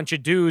 had a bunch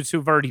of dudes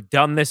who've already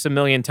done this a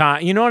million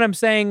times. You know what I'm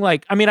saying?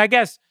 Like, I mean, I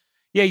guess,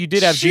 yeah, you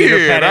did have Jeter,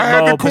 Pettit, I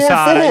had Mo, the core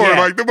Posada. four. Yeah,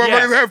 like, the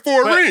motherfuckers had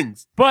four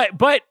rings.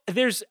 But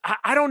there's,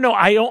 I don't know.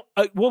 I don't,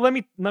 well, let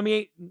me Bro,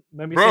 say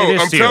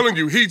this I'm to telling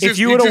you. If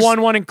you would have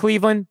won one in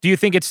Cleveland, do you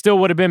think it still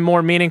would have been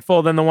more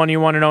meaningful than the one you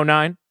won in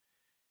 2009?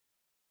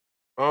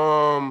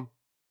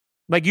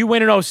 Like, you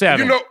win in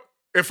 2007. You know,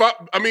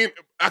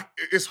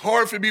 it's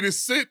hard for me to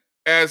sit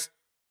as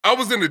I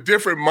was in a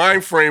different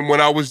mind frame when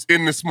I was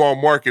in the small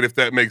market, if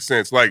that makes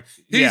sense. Like,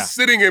 he's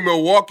sitting in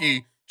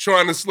Milwaukee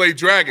trying to slay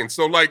dragons.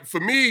 So, like, for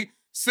me,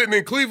 sitting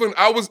in Cleveland,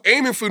 I was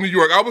aiming for New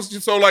York. I was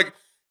just so, like,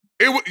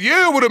 it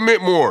would have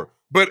meant more.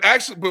 But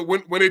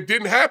when it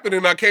didn't happen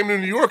and I came to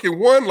New York and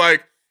won,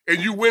 like, and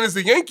you win as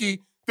a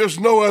Yankee, there's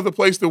no other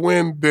place to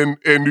win than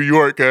in New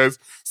York, guys.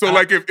 So,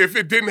 like, if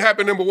it didn't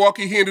happen in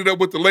Milwaukee, he ended up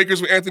with the Lakers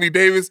with Anthony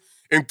Davis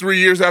and 3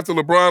 years after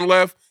LeBron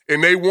left,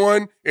 and they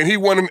won, and he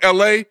won in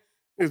L.A.,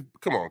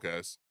 come on,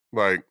 guys.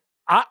 Like,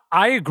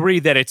 I agree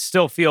that it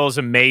still feels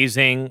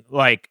amazing.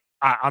 Like,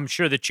 I'm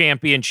sure the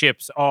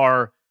championships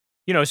are,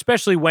 you know,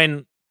 especially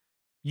when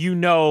you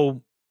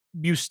know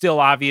you still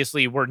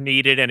obviously were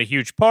needed and a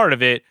huge part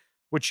of it,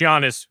 which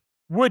Giannis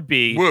would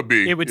be.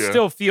 It would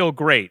still feel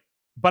great.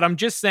 But I'm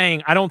just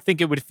saying, I don't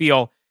think it would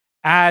feel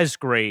as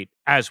great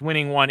as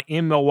winning one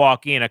in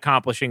Milwaukee and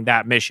accomplishing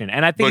that mission.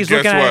 And I think he's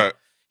looking at it.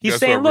 He's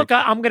saying, look,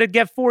 I'm going to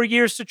get 4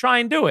 years to try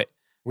and do it.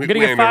 We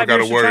ain't never got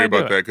to worry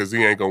about that because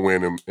he ain't going to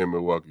win in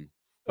Milwaukee.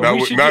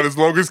 Not as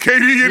long as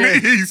KD in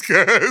the East,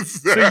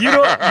 cuz. So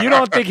you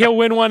don't think he'll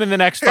win one in the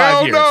next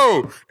 5 years?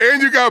 Hell no.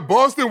 And you got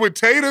Boston with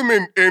Tatum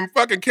and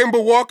fucking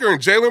Kemba Walker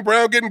and Jaylen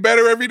Brown getting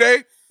better every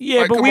day.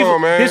 Yeah, like, but come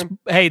on,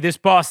 man. This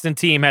Boston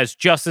team has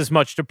just as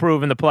much to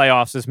prove in the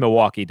playoffs as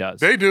Milwaukee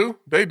does. They do.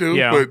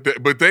 Yeah.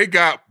 But they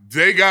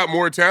got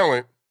more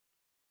talent.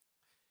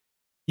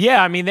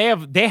 Yeah, I mean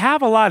they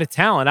have a lot of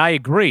talent. I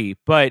agree,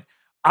 but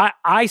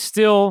I'm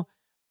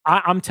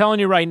telling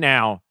you right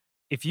now,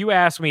 if you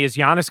ask me, is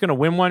Giannis going to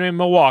win one in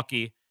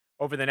Milwaukee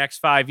over the next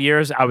 5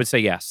 years? I would say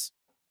yes.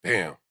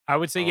 Damn. I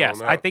would say yes.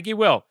 I think he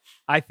will.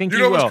 He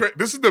know will.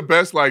 This is the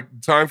best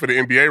time for the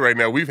NBA right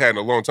now we've had in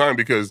a long time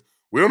because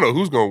we don't know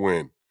who's going to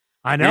win.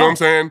 I know. You know what I'm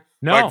saying?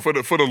 No. Like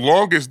for the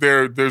longest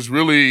there's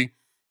really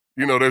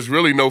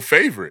no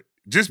favorite.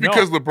 Just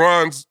because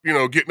LeBron's,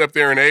 getting up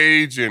there in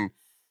age and,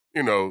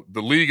 the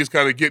league is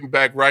kind of getting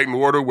back right in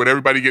order with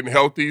everybody getting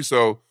healthy.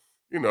 So,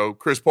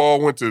 Chris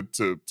Paul went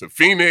to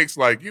Phoenix.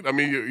 Like,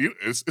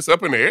 it's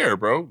up in the air,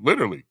 bro,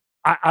 literally.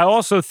 I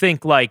also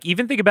think, like,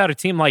 even think about a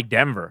team like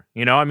Denver.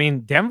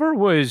 Denver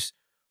was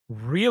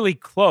really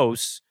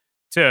close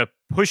to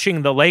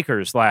pushing the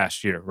Lakers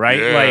last year, right?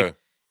 Yeah. Like,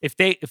 if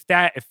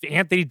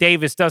Anthony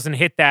Davis doesn't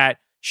hit that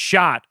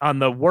shot on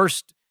the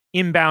worst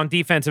inbound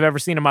defense I've ever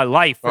seen in my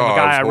life from a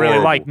guy I really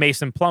like,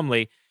 Mason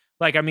Plumlee,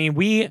 like, I mean,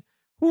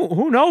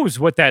 who knows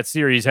what that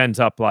series ends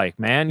up like,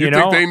 man? You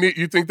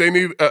think they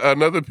need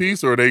another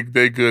piece, or are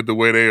they good the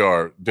way they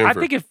are?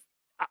 Denver?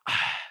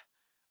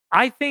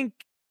 I think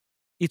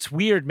it's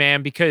weird,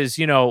 man, because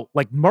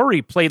like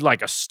Murray played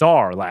like a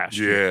star last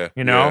year.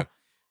 Yeah.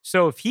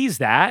 So if he's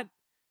that,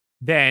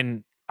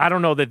 then I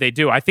don't know that they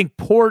do. I think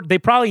they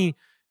probably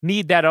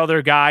need that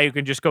other guy who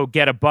can just go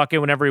get a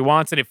bucket whenever he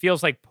wants, and it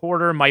feels like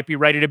Porter might be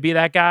ready to be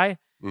that guy.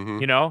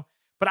 Mm-hmm.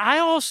 But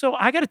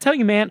I got to tell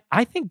you, man,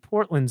 I think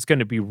Portland's going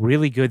to be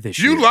really good this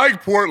year. You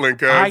like Portland,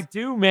 cuz. I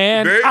do,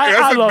 man.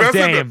 I love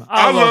Dame.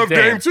 I love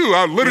Dame, too.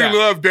 I literally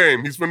love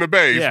Dame. He's from the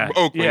Bay. He's from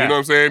Oakland. Yeah. You know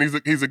what I'm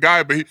saying? He's a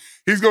guy, but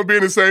he's going to be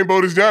in the same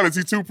boat as Giannis.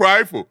 He's too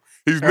prideful.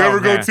 He's never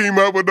going to team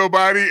up with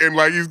nobody, and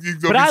like he's going to be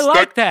stuck. But I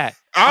like that.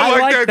 I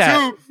like that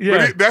too,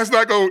 but that's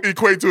not going to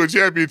equate to a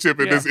championship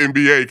in this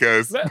NBA,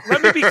 cuz.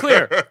 Let me be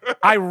clear.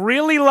 I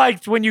really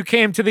liked when you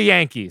came to the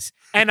Yankees,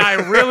 and I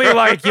really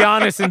like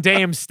Giannis and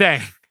Dame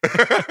staying.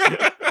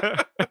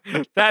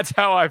 That's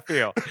how I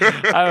feel.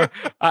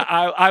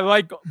 I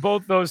like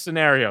both those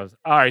scenarios.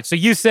 All right, so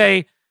you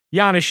say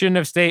Giannis shouldn't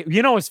have stayed.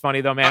 You know what's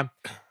funny, though, man?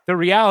 The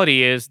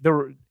reality is,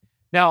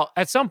 now,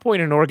 at some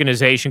point, an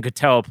organization could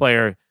tell a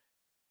player,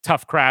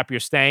 tough crap, you're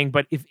staying.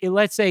 But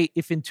let's say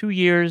if in 2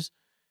 years,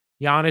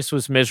 Giannis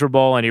was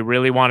miserable and he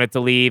really wanted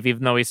to leave,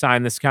 even though he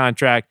signed this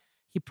contract,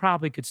 he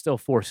probably could still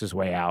force his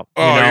way out.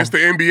 It's the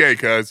NBA,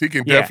 cuz. He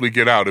can definitely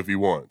get out if he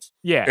wants.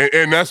 Yeah.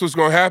 And that's what's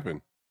going to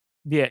happen.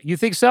 Yeah. You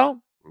think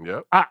so?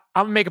 Yep. I'm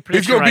going to make a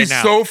prediction right now. He's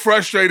going to be so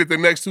frustrated the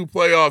next 2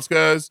 playoffs,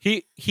 cuz.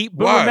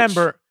 But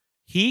remember,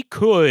 he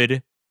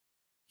could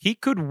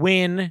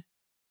win.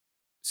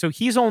 So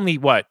he's only,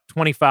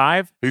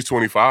 25? He's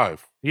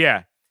 25.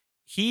 Yeah.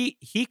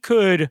 He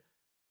could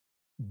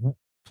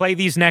play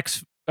these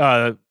next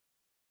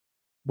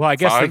I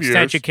guess the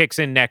extension kicks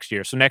in next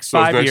year. So next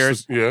 5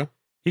 years. Yeah.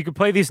 He could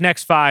play these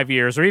next 5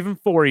 years or even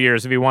 4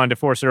 years if he wanted to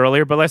force it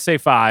earlier. But let's say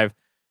 5.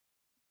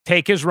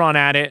 Take his run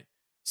at it.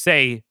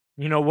 Say,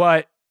 you know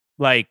what?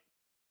 Like,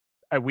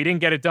 we didn't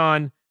get it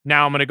done.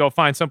 Now I'm going to go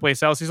find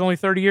someplace else. He's only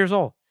 30 years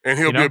old. And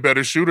he'll be a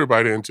better shooter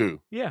by then,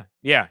 too. Yeah.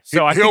 Yeah.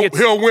 So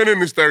he'll win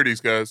in his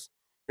 30s, guys.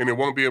 And it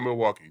won't be in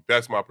Milwaukee.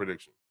 That's my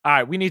prediction. All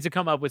right. We need to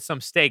come up with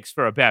some stakes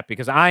for a bet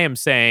because I am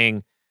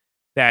saying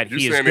that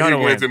he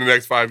wins in the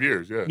next 5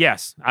 years, yeah.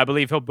 Yes, I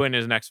believe he'll win in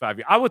his next 5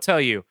 years. I will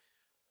tell you,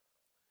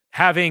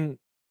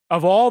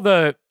 of all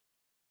the,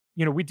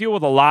 we deal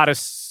with a lot of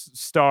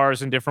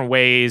stars in different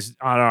ways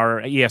on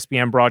our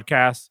ESPN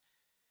broadcasts.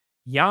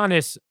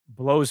 Giannis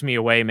blows me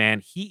away,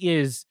 man. He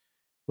is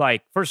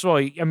like, first of all,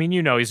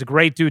 he's a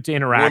great dude to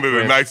interact with.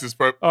 One of the nicest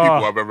people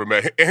I've ever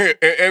met.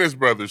 And his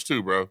brothers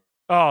too, bro.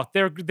 Oh,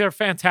 they're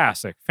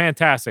fantastic.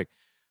 Fantastic.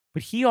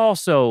 But he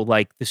also,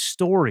 like, the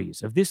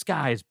stories of this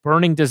guy's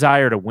burning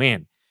desire to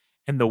win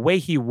and the way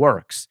he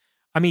works.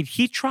 I mean,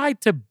 he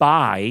tried to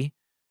buy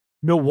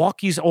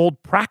Milwaukee's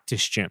old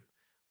practice gym.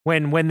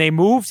 When they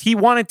moved, he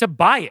wanted to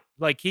buy it.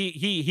 Like,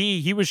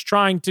 he was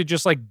trying to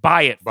just, like,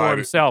 buy it for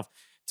himself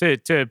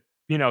to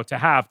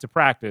have to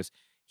practice.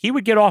 He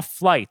would get off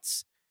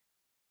flights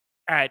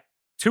at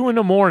 2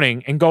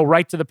 a.m. and go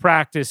right to the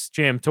practice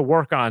gym to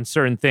work on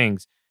certain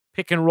things,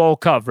 pick and roll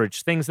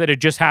coverage, things that had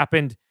just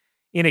happened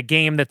in a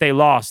game that they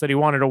lost that he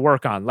wanted to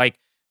work on. Like,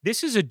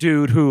 this is a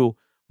dude who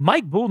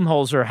Mike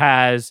Budenholzer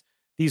has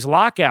these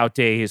lockout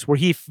days where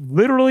he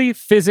literally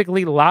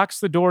physically locks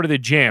the door to the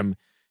gym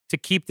to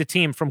keep the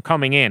team from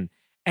coming in.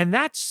 And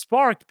that's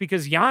sparked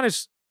because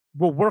Giannis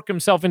will work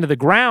himself into the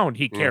ground.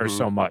 He cares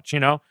so much,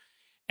 And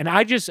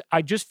I just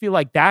feel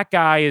like that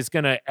guy is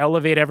going to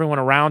elevate everyone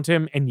around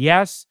him. And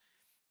yes,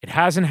 it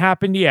hasn't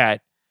happened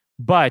yet,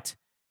 but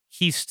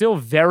he's still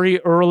very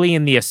early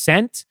in the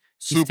ascent.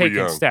 He's taking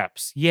young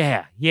steps.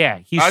 Yeah.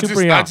 He's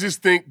super young. I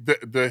just think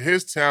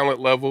his talent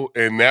level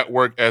and that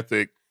work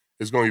ethic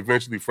is going to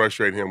eventually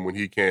frustrate him when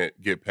he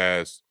can't get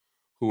past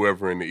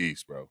whoever in the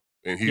East, bro.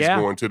 And he's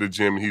going to the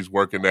gym and he's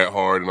working that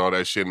hard and all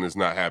that shit, and it's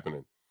not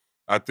happening.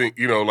 I think,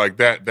 like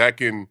that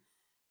can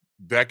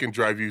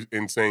drive you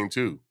insane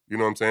too. You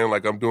know what I'm saying?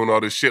 Like, I'm doing all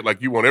this shit.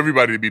 Like, you want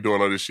everybody to be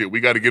doing all this shit. We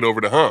got to get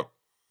over the hump.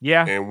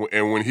 Yeah.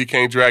 And when he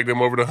can't drag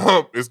them over the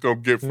hump, it's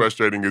going to get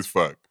frustrating as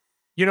fuck.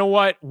 You know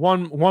what?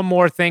 One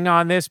more thing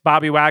on this.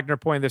 Bobby Wagner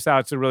pointed this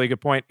out. It's a really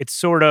good point. It's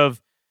sort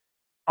of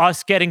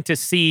us getting to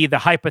see the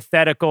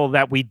hypothetical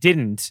that we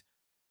didn't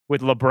with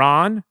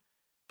LeBron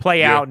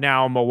play out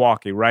now in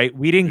Milwaukee, right?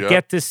 We didn't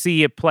get to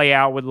see it play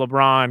out with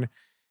LeBron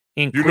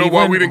in Cleveland. You know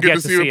why we didn't get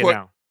to see it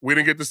play? We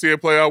didn't get to see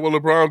it play out with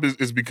LeBron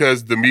is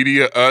because the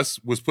media,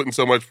 was putting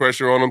so much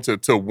pressure on him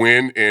to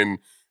win, and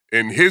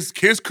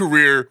his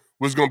career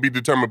was going to be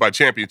determined by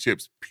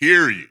championships,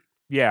 period.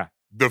 Yeah.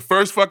 The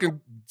first fucking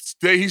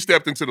day he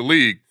stepped into the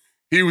league,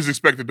 he was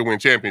expected to win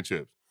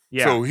championships.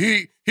 Yeah. So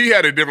he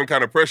had a different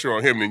kind of pressure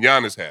on him than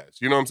Giannis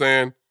has. You know what I'm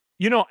saying?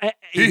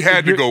 He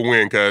had to go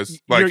win, cuz.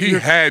 Like, he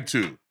had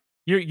to.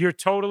 You're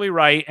totally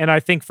right. And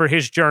I think for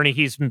his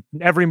journey,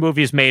 every move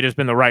he's made has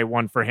been the right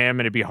one for him.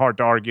 And it'd be hard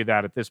to argue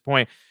that at this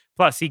point.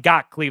 Plus, he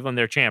got Cleveland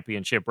their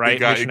championship, right?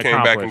 He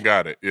came back and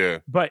got it, yeah.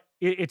 But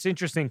it's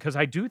interesting because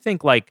I do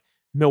think, like,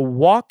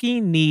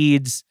 Milwaukee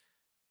needs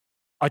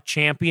a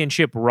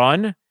championship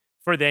run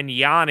for then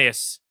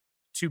Giannis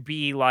to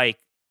be, like,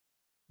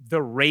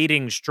 the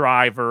ratings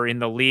driver in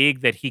the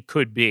league that he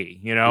could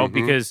be,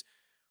 because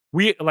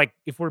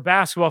if we're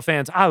basketball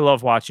fans, I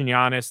love watching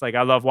Giannis. Like,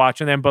 I love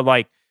watching them. But,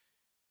 like,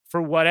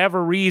 for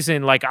whatever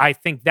reason, like, I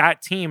think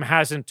that team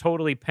hasn't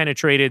totally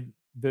penetrated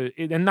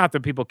and not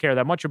that people care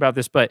that much about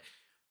this, but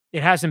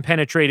it hasn't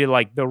penetrated,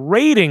 like, the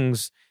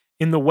ratings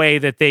in the way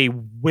that they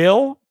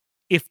will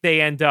if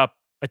they end up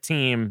a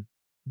team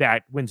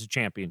that wins a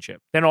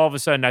championship. Then all of a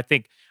sudden, I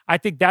think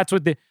that's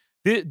what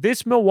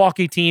this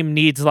Milwaukee team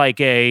needs,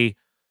 like a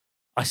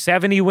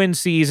 70-win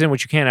season,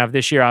 which you can't have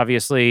this year,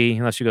 obviously,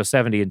 unless you go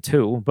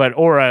 70-2, but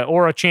or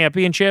a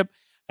championship.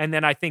 And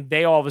then I think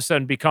they all of a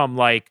sudden become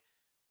like,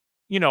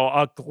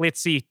 a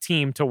glitzy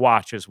team to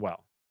watch as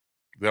well.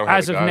 They don't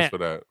have the guys for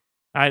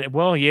that.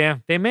 Well, yeah,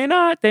 they may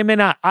not.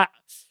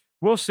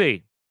 We'll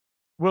see.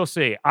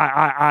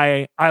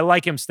 I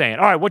like him staying.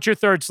 All right, what's your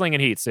third slinging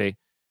heat? See,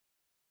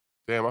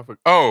 damn, I forgot.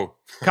 Oh,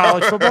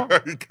 college football.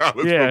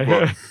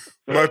 Football.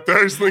 My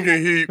third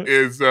slinging heat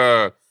is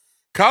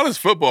college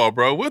football,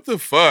 bro. What the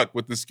fuck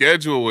with the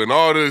schedule and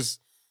all this?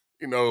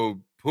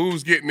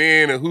 Who's getting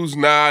in and who's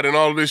not, and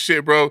all of this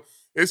shit, bro.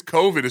 It's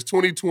COVID. It's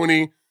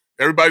 2020.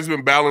 Everybody's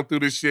been battling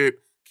through this shit.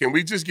 Can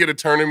we just get a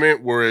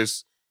tournament where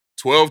it's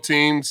 12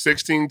 teams,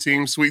 16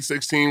 teams, Sweet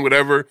 16,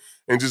 whatever,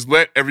 and just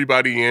let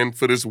everybody in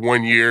for this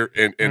 1 year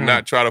and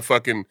not try to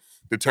fucking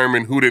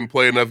determine who didn't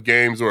play enough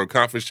games or a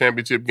conference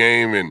championship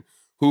game and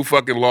who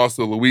fucking lost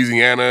to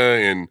Louisiana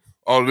and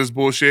all of this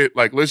bullshit.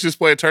 Like, let's just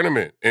play a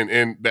tournament.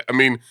 I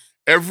mean,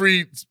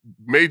 every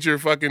major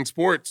fucking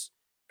sports,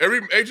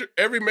 every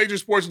major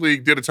sports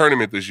league did a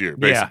tournament this year,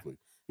 basically.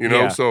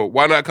 So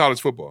why not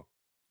college football?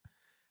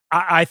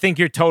 I think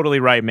you're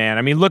totally right, man.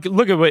 I mean, look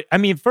at what I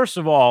mean. First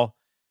of all,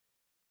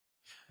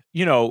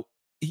 you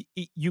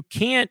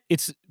can't.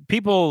 It's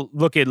people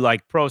look at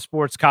like pro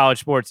sports, college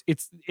sports.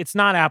 It's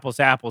not apples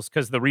to apples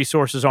because the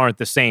resources aren't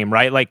the same,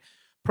 right? Like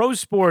pro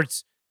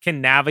sports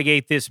can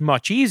navigate this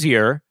much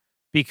easier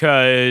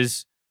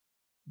because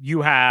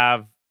you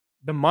have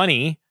the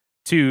money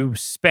to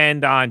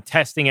spend on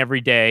testing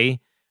every day.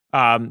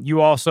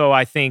 You also,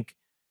 I think,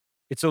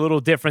 it's a little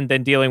different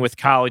than dealing with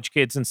college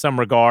kids in some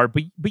regard,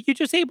 but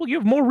you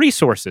have more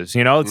resources,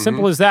 it's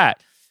simple as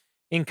that.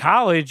 In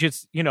college,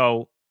 it's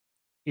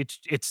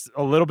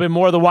a little bit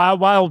more the wild,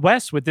 wild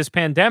west with this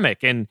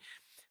pandemic. And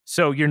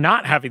so you're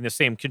not having the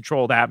same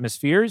controlled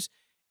atmospheres.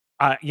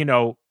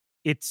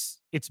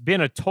 It's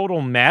been a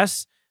total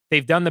mess.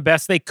 They've done the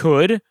best they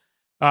could.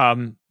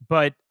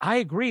 But I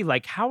agree.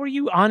 Like, how are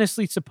you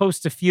honestly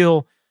supposed to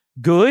feel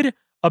good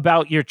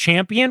about your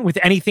champion with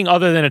anything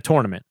other than a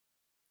tournament?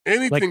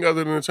 Anything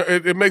other than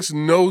it makes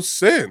no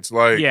sense.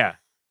 Like,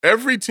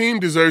 every team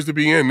deserves to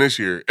be in this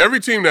year. Every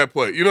team that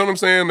played, you know what I'm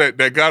saying?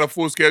 That got a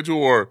full schedule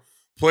or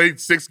played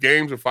 6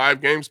 games or 5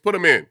 games, put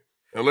them in.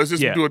 And let's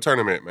just do a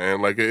tournament,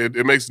 man. Like, it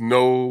makes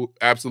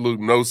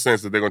absolute no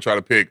sense that they're going to try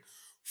to pick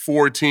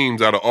 4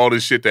 teams out of all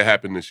this shit that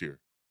happened this year.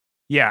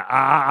 Yeah,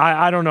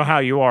 I don't know how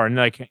you are. And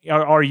like,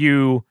 are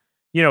you,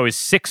 is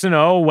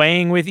 6-0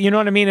 weighing with, you know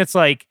what I mean? It's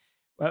like,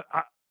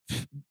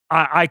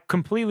 I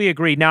completely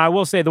agree. Now, I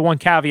will say the one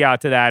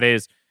caveat to that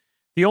is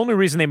the only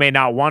reason they may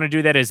not want to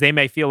do that is they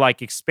may feel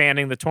like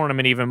expanding the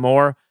tournament even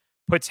more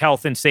puts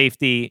health and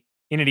safety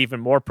in an even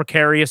more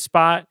precarious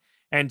spot.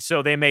 And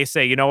so they may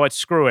say, you know what,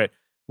 screw it.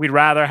 We'd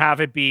rather have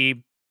it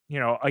be,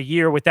 a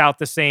year without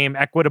the same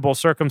equitable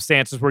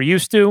circumstances we're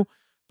used to,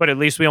 but at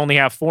least we only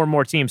have 4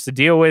 more teams to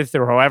deal with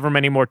or however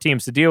many more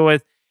teams to deal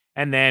with.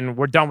 And then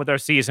we're done with our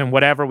season,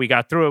 whatever. We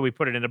got through it. We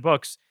put it in the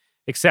books,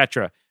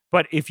 etc.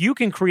 But if you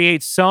can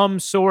create some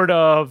sort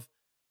of,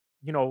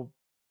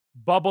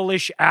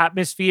 bubble-ish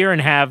atmosphere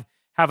and have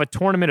a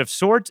tournament of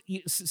sorts,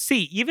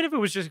 see, even if it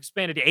was just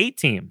expanded to 8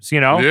 teams,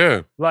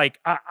 like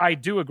I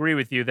do agree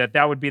with you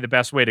that would be the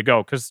best way to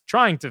go, because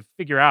trying to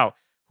figure out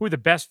who the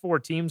best 4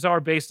 teams are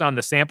based on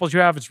the samples you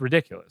have, it's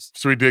ridiculous.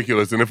 It's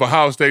ridiculous. And if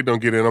Ohio State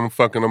don't get in, I'm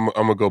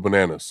gonna go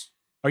bananas.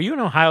 Are you an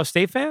Ohio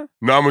State fan?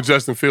 No, I'm a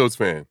Justin Fields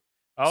fan.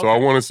 Okay. So I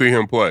want to see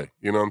him play.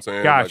 You know what I'm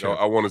saying? Gotcha. Like,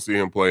 I want to see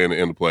him play in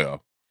the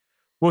playoff.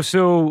 Well,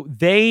 so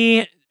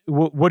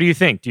what do you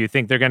think? Do you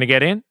think they're going to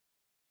get in?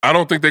 I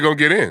don't think they're going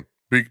to get in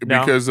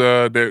because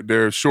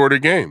they're shorter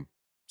game.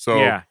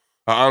 So I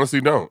honestly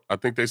don't. I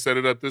think they set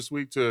it up this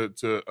week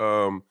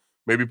to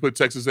maybe put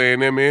Texas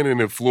A&M in,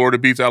 and if Florida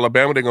beats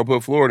Alabama, they're going to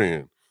put Florida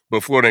in.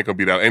 But Florida ain't going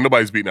to beat Alabama. Ain't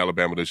nobody's beating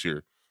Alabama this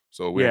year.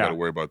 So we ain't got to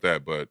worry about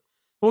that. But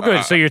well,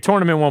 good. So your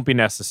tournament won't be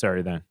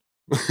necessary then.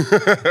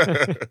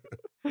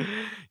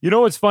 You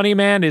know what's funny,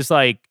 man, is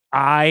like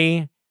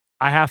I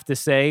have to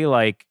say,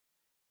 like,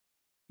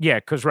 yeah,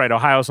 because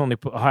Ohio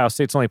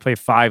State's only played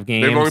 5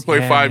 games. They've only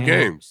played 5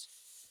 games.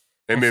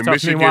 And then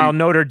Michigan. Meanwhile,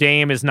 Notre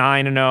Dame is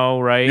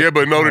 9-0, right? Yeah,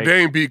 but Notre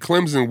Dame beat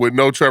Clemson with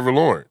no Trevor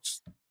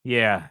Lawrence.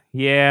 Yeah.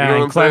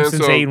 And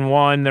Clemson's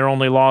 8-1. Their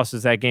only loss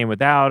is that game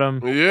without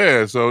him.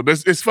 Yeah, so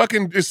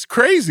it's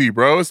crazy,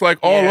 bro. It's like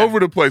all over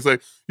the place.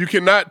 Like, you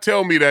cannot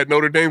tell me that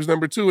Notre Dame's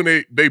number 2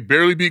 and they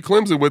barely beat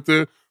Clemson with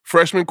the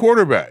freshman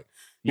quarterback.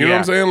 You know what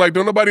I'm saying? Like,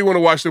 don't nobody want to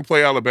watch them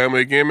play Alabama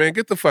again, man.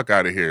 Get the fuck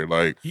out of here.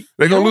 Like,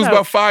 they're going to lose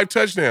about 5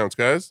 touchdowns,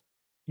 cuz.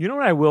 You know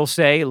what I will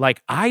say?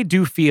 Like, I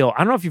do feel, I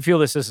don't know if you feel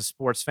this as a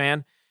sports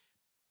fan,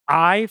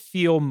 I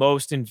feel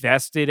most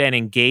invested and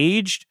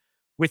engaged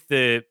with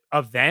the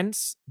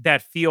events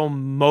that feel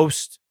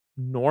most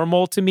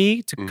normal to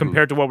me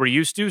compared to what we're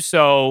used to.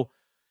 So,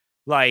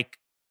 like,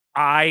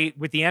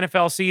 with the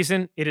NFL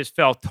season, it has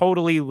felt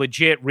totally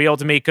legit, real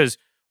to me, because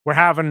We're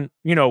having,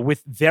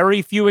 with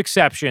very few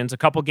exceptions, a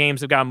couple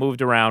games have got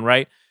moved around,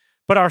 right?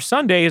 But our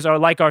Sundays are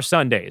like our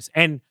Sundays.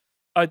 And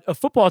a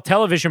football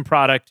television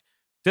product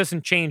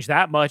doesn't change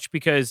that much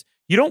because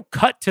you don't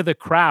cut to the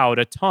crowd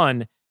a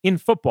ton in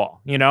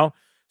football,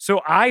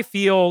 So I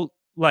feel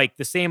like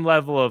the same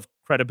level of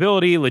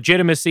credibility,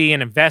 legitimacy,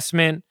 and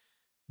investment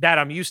that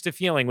I'm used to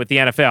feeling with the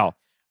NFL.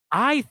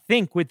 I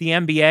think with the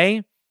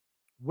NBA,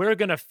 we're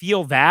going to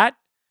feel that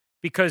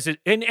because and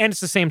it's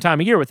the same time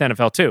of year with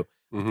NFL too.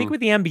 I think with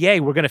the NBA,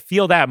 we're going to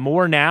feel that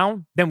more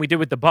now than we did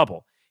with the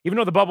bubble. Even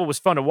though the bubble was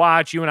fun to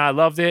watch, you and I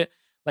loved it.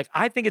 Like,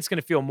 I think it's going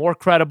to feel more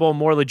credible,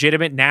 more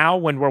legitimate now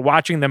when we're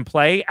watching them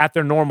play at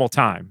their normal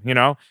time,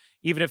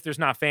 even if there's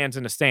not fans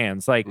in the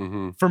stands. Like,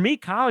 for me,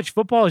 college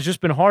football has just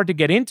been hard to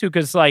get into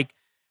because, I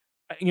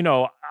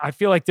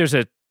feel like there's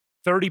a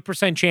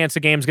 30% chance a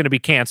game's going to be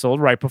canceled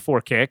right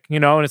before kick,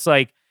 and it's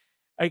like,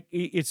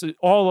 it's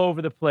all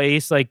over the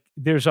place. Like,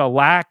 there's a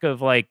lack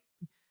of,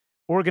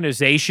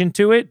 organization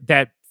to it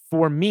that,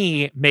 for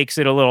me, makes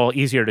it a little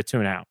easier to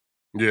tune out.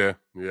 Yeah.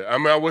 I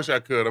mean, I wish I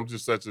could. I'm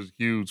just such a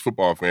huge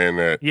football fan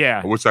that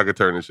I wish I could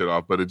turn this shit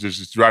off, but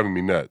it's driving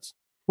me nuts.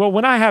 Well,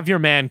 when I have your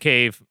man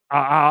cave,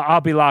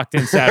 I'll be locked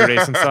in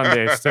Saturdays and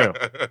Sundays too.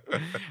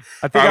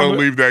 I don't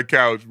leave that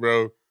couch,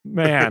 bro.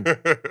 Man,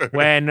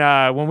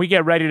 when we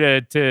get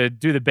ready to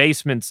do the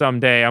basement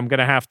someday, I'm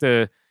gonna have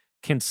to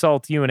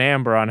consult you and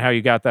Amber on how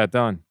you got that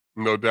done.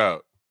 No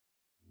doubt.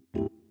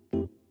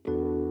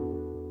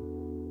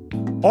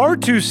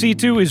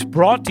 R2C2 is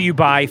brought to you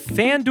by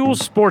FanDuel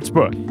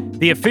Sportsbook,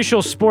 the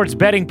official sports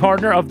betting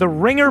partner of the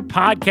Ringer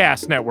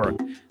Podcast Network.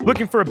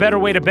 Looking for a better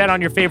way to bet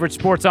on your favorite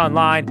sports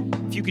online?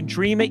 If you can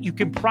dream it, you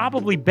can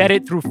probably bet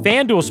it through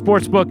FanDuel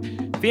Sportsbook.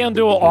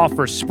 FanDuel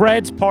offers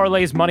spreads,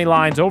 parlays, money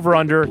lines,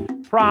 over-under,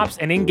 props,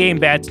 and in-game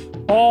bets,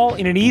 all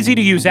in an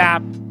easy-to-use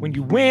app. When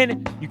you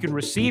win, you can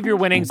receive your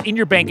winnings in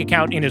your bank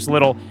account in as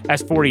little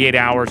as 48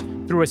 hours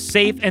through a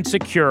safe and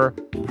secure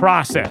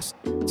process.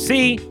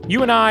 See,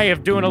 you and I are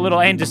doing a little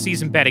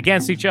end-of-season bet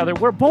against each other.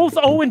 We're both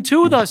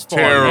 0-2 thus far,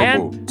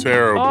 man.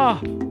 Terrible.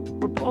 Oh,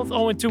 we're both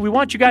 0-2. We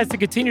want you guys to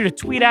continue to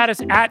tweet at us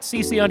at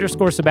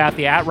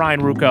CC_Sabathia, at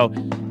Ryan Rucco,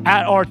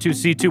 at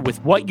R2C2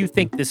 with what you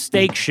think the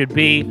stakes should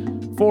be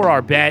for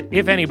our bet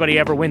if anybody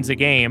ever wins a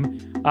game.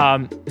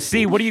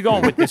 C, what are you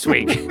going with this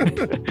week?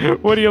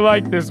 What do you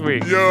like this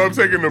week? Yo, I'm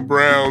taking the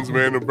Browns,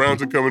 man. The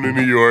Browns are coming to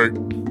New York.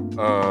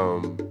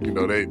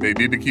 They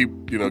need to keep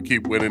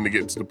winning to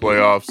get to the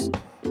playoffs.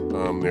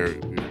 They're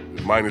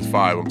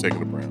 -5. I'm taking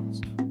the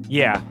Browns.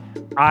 Yeah,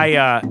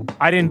 I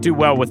didn't do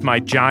well with my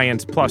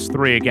Giants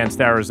 +3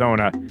 against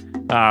Arizona,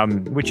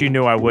 which you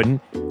knew I wouldn't.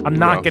 I'm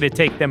not going to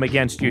take them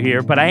against you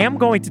here, but I am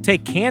going to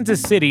take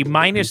Kansas City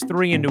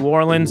 -3 in New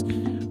Orleans.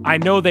 I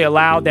know they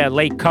allowed that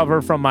late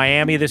cover from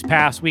Miami this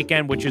past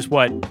weekend, which is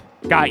what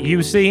got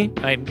you,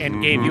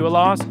 and gave you a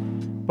loss.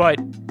 But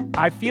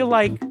I feel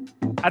like,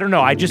 I don't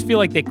know, I just feel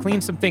like they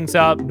cleaned some things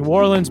up. New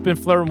Orleans been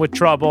flirting with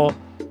trouble.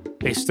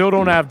 They still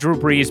don't have Drew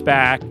Brees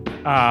back.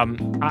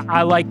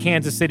 I like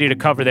Kansas City to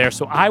cover there,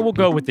 so I will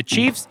go with the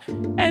Chiefs,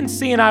 and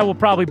C and I will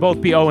probably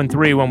both be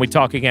 0-3 when we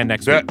talk again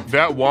next week.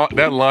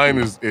 That line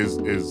is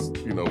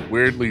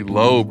weirdly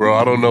low, bro.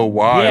 I don't know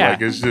why. Yeah.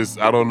 Like, it's just,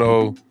 I don't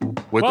know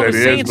what that is.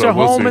 The Saints are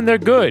home and they're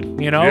good.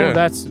 Yeah.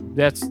 That's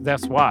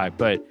why.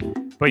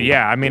 But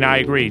yeah, I mean, I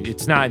agree.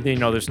 It's not,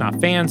 there's not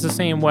fans the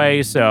same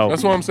way, so.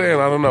 That's what I'm saying.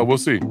 I don't know. We'll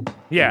see.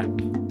 Yeah.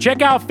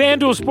 Check out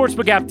FanDuel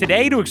Sportsbook app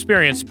today to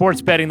experience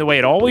sports betting the way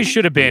it always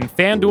should have been.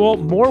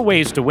 FanDuel, more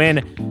ways to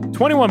win.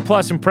 21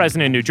 plus and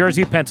present in New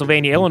Jersey,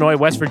 Pennsylvania, Illinois,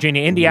 West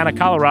Virginia, Indiana,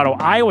 Colorado,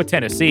 Iowa,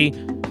 Tennessee.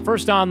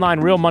 First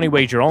online real money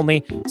wager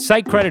only.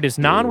 Site credit is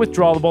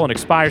non-withdrawable and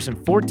expires in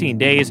 14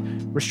 days.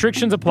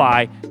 Restrictions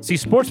apply. See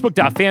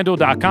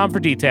sportsbook.fanduel.com for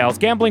details.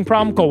 Gambling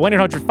problem? Call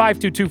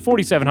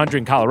 1-800-522-4700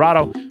 in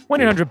Colorado.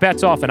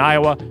 1-800-BETS-OFF in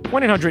Iowa.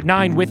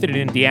 1-800-9-WITH-IT in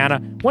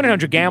Indiana.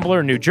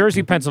 1-800-GAMBLER in New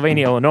Jersey,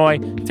 Pennsylvania, Illinois.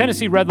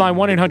 Tennessee Redline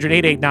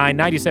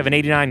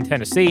 1-800-889-9789 in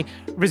Tennessee.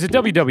 Visit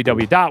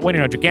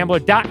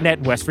www.1800gambler.net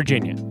in West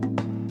Virginia.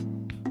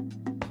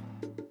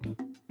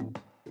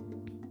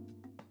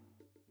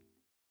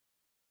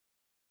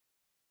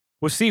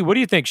 Well, see, what do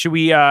you think? Should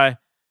we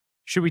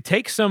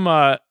take some?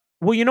 Well,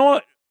 you know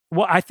what?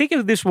 Well, I think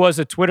if this was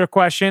a Twitter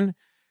question,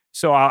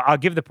 so I'll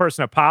give the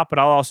person a pop, but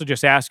I'll also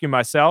just ask you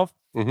myself.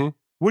 Mm-hmm.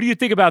 What do you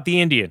think about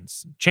the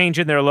Indians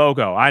changing their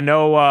logo? I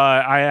know,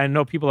 I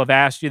know people have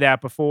asked you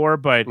that before,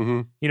 but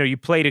you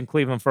played in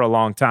Cleveland for a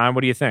long time. What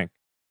do you think?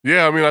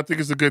 Yeah, I mean, I think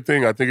it's a good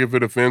thing. I think if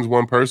it offends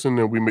one person,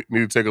 then we need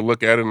to take a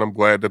look at it. And I'm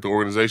glad that the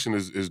organization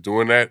is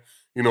doing that.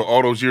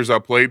 All those years I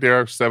played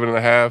there,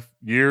 7.5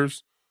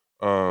 years.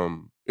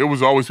 It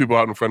was always people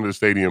out in front of the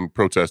stadium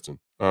protesting,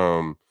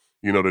 the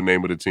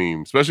name of the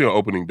team, especially on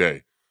opening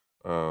day.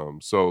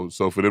 So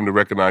for them to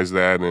recognize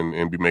that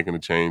and be making a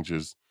change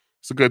it's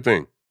a good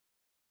thing.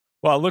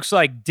 Well, it looks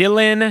like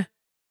Dylan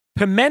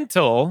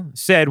Pimentel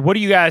said, what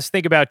do you guys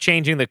think about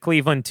changing the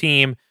Cleveland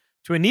team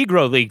to a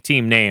Negro League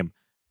team name?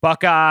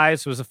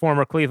 Buckeyes was a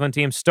former Cleveland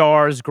team.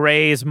 Stars,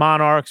 Grays,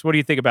 Monarchs. What do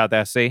you think about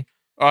that, C?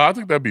 I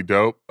think that'd be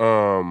dope.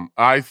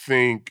 I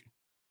think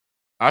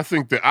I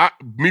think that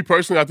me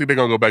personally, I think they're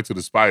gonna go back to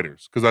the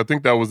Spiders because I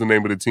think that was the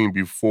name of the team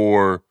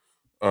before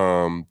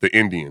the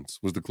Indians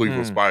was the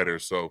Cleveland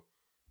Spiders. So,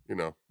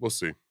 we'll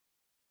see.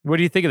 What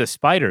do you think of the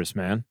Spiders,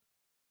 man?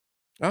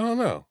 I don't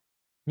know.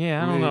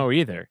 Yeah, I don't know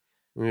either.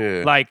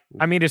 Yeah, like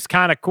I mean, it's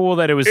kind of cool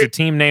that it was the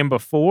team name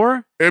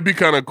before. It'd be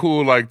kind of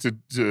cool, like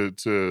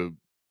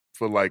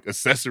for like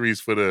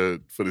accessories for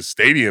the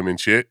stadium and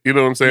shit. You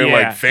know what I'm saying? Yeah,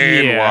 like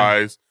fan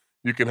wise,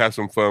 you can have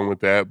some fun with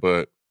that,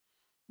 but.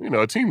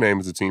 A team name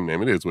is a team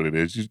name. It is what it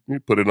is. You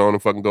put it on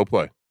and fucking go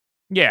play.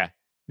 Yeah.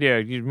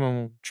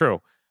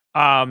 True.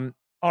 All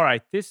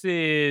right. This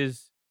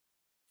is,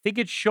 I think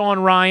it's Sean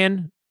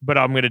Ryan, but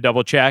I'm going to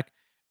double check.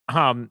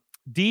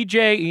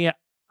 DJ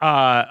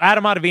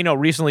Adam Ottavino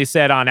recently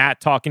said on at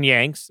Talking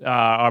Yanks,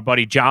 our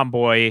buddy John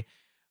Boy,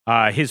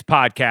 his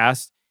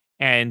podcast,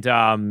 and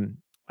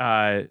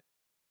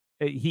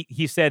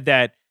he said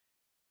that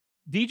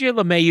DJ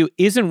LeMahieu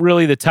isn't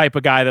really the type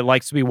of guy that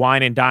likes to be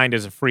wine and dined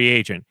as a free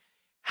agent.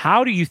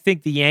 How do you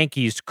think the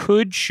Yankees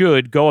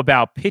should go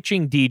about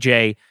pitching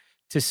DJ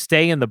to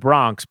stay in the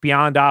Bronx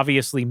beyond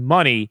obviously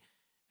money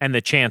and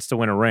the chance to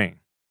win a ring?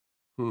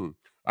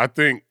 I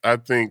think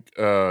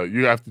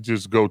you have to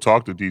just go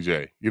talk to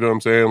DJ. You know what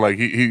I'm saying? Like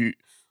he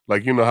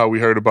like how we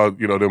heard about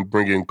them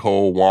bringing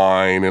cold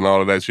wine and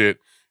all of that shit.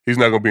 He's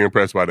not gonna be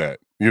impressed by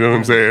that. You know what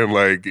I'm saying?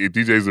 Like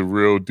DJ's a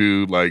real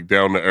dude, like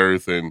down to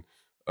earth, and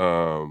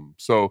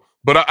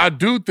But I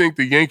do think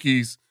the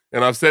Yankees.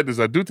 And I've said this,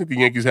 I do think the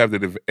Yankees have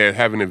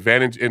an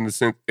advantage in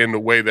the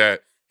way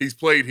that he's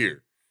played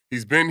here.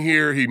 He's been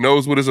here. He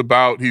knows what it's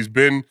about. He's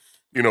been,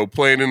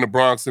 playing in the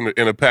Bronx in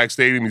a packed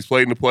stadium. He's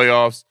played in the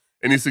playoffs,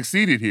 and he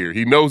succeeded here.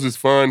 He knows it's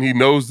fun. He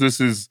knows this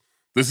is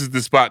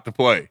the spot to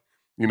play.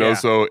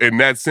 So in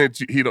that sense,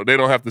 they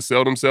don't have to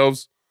sell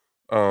themselves.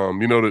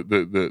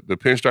 The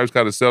pinstripes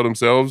kind of sell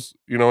themselves,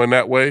 in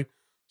that way.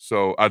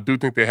 So I do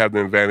think they have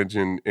the advantage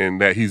in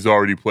that he's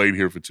already played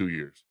here for 2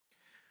 years.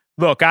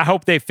 Look, I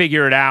hope they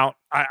figure it out.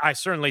 I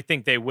certainly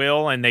think they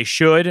will, and they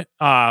should.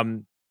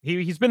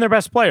 He's been their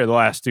best player the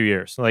last 2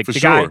 years. Like for the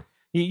sure. guy,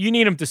 you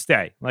need him to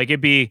stay. Like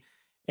it'd be,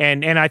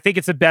 and I think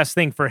it's the best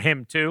thing for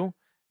him too,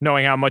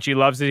 knowing how much he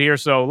loves it here.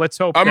 So let's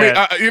hope.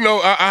 I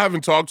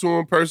haven't talked to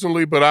him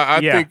personally, but I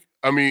think,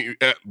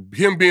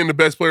 him being the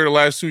best player the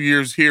last 2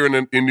 years here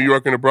in New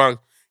York and the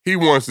Bronx, he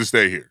wants to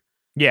stay here.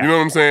 Yeah, you know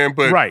what I'm saying.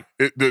 But right,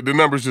 the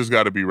numbers just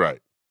got to be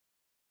right.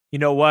 You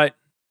know what?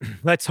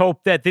 Let's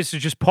hope that this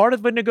is just part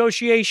of a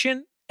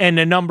negotiation and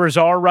the numbers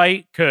are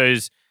right,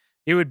 because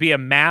it would be a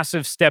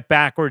massive step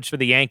backwards for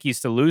the Yankees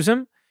to lose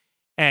him.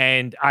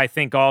 And I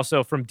think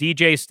also from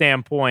DJ's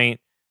standpoint,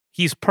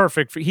 he's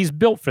perfect. He's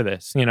built for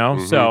this,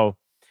 So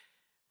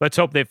let's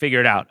hope they figure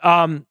it out.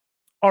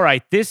 All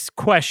right. This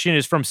question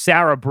is from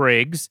Sarah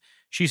Briggs.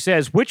 She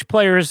says, which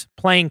players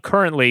playing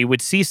currently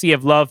would CeCe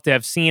have loved to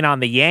have seen on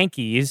the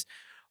Yankees?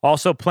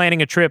 Also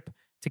planning a trip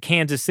to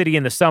Kansas City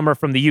in the summer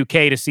from the UK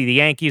to see the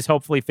Yankees.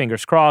 Hopefully,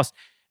 fingers crossed.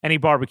 Any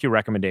barbecue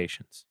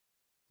recommendations?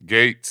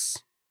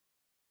 Gates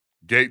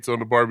on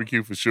the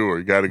barbecue for sure.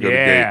 You got to go to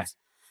Gates.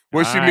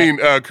 What's she mean?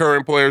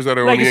 Current players that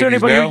are on the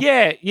Yankees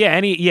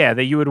now?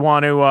 That you would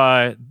want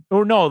to,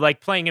 or no,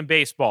 like playing in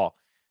baseball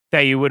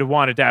that you would have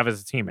wanted to have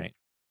as a teammate.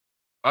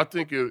 I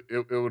think it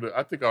would.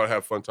 I think I would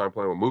have fun time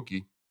playing with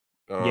Mookie.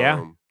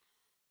 I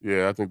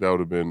think that would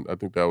have been. I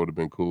think that would have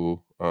been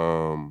cool.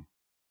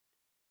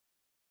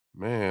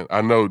 Man,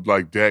 I know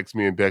like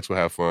me and Dex will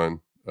have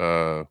fun.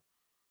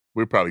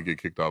 We'd probably get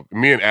kicked off.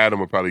 Me and Adam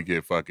would probably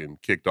get fucking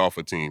kicked off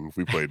a team if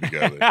we played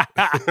together.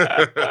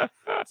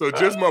 So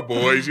just my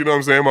boys, you know what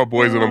I'm saying? My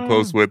boys that I'm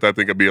close with, I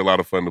think it'd be a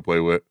lot of fun to play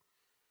with.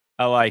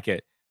 I like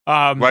it.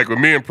 Like when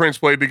me and Prince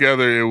played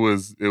together, it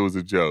was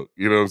a joke.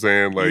 You know what I'm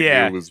saying? Like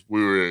it was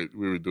we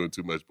were doing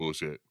too much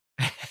bullshit.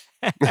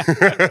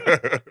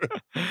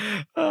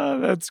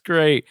 Oh, that's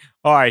great.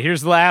 All right,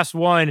 here's the last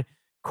one.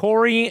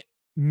 Corey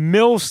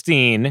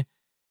Milstein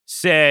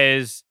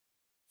says,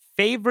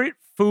 favorite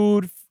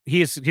food. He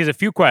has a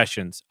few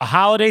questions. A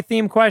holiday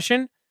theme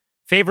question.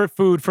 Favorite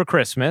food for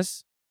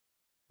Christmas.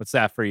 What's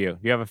that for you? Do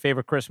you have a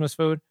favorite Christmas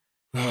food?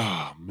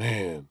 Oh,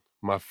 man.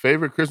 My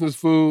favorite Christmas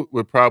food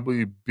would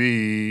probably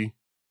be,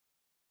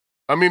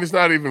 it's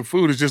not even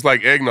food. It's just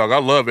like eggnog. I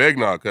love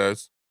eggnog,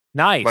 cuz.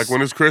 Nice. Like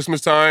when it's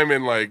Christmas time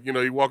and like,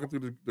 you're walking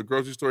through the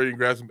grocery store, you can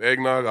grab some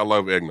eggnog. I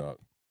love eggnog.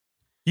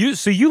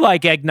 So you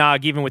like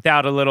eggnog even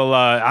without a little,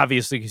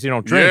 obviously because you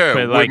don't drink,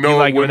 but like you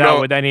like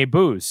it with any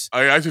booze.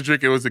 I used to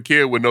drink it as a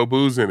kid with no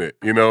booze in it,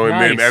 and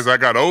then as I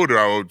got older,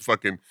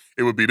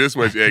 it would be this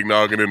much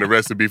eggnog, and then the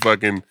rest would be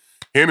fucking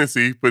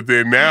Hennessy. But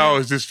then now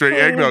it's just straight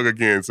eggnog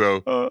again.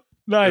 So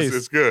nice,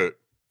 it's good.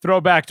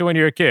 Throwback to when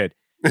you were a kid.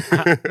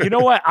 You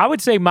know what? I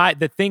would say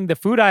the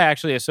food I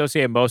actually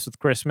associate most with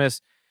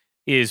Christmas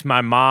is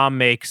my mom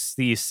makes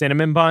these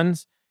cinnamon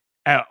buns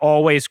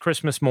always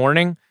Christmas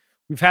morning.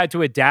 We've had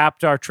to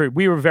adapt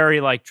we were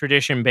very like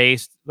tradition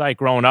based, like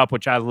growing up,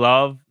 which I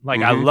love.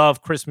 Like I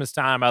love Christmas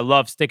time. I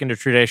love sticking to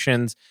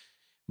traditions.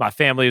 My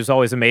family was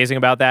always amazing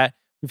about that.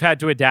 We've had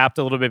to adapt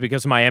a little bit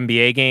because of my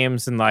NBA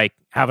games and like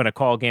having to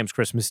call games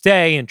Christmas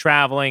Day and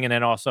traveling. And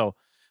then also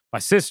my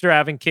sister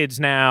having kids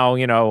now,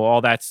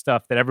 all that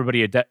stuff that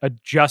everybody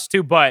adjusts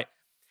to. But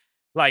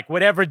like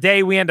whatever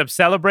day we end up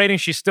celebrating,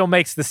 she still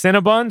makes the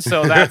Cinnabon.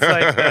 So that's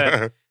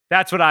like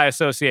that's what I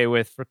associate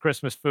with for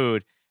Christmas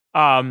food.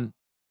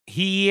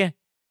 He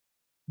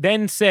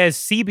then says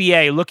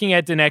CBA, looking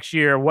at the next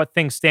year, what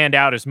things stand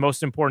out as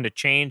most important to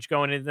change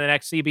going into the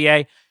next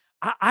CBA.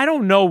 I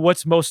don't know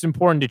what's most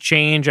important to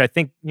change. I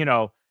think,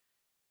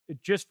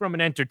 just from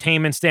an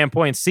entertainment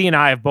standpoint, C and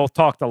I have both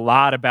talked a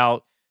lot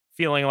about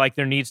feeling like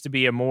there needs to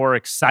be a more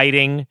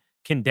exciting,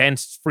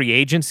 condensed free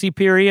agency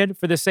period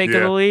for the sake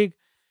of the league.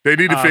 They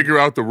need to figure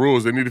out the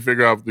rules. They need to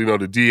figure out,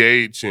 the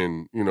DH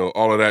and,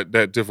 all of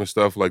that different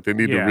stuff. Like they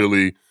need to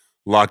really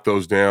lock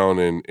those down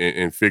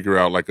and figure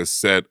out like a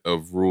set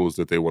of rules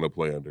that they want to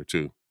play under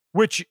too.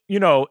 Which,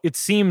 it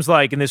seems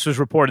like, and this was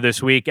reported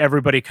this week,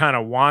 everybody kind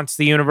of wants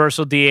the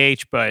universal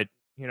DH, but,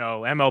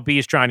 MLB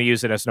is trying to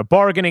use it as a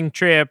bargaining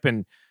chip,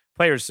 and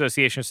Players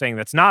Association is saying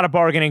that's not a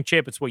bargaining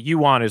chip. It's what you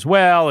want as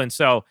well. And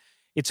so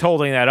it's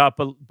holding that up.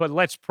 But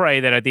let's pray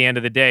that at the end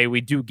of the day,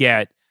 we do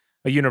get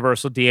a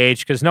universal DH,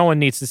 because no one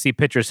needs to see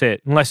pitchers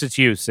hit unless it's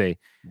you, see.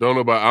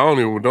 Nobody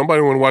want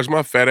to watch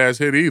my fat ass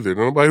hit either.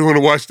 Nobody want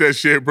to watch that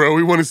shit, bro.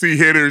 We want to see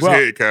hitters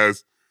hit,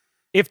 cuz.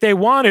 If they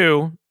want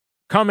to,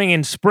 coming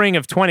in spring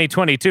of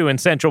 2022 in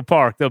Central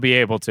Park, they'll be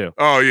able to.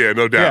 Oh, yeah,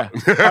 no doubt.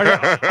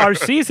 Yeah. Our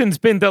season's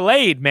been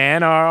delayed,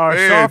 man. Our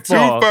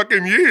softball. 2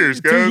 fucking years,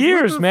 guys. 2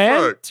 years,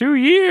 man. Fuck? 2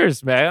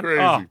 years, man. Crazy.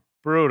 Oh,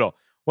 brutal.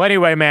 Well,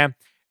 anyway, man,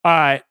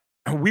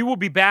 we will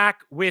be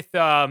back with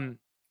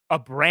a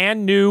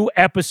brand new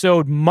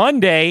episode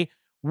Monday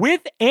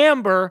with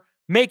Amber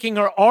making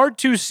her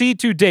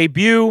R2C2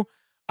 debut.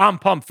 I'm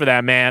pumped for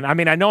that, man. I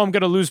mean, I know I'm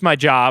going to lose my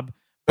job,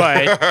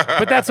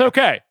 but that's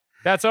okay.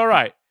 That's all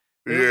right.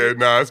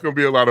 Yeah, it's going to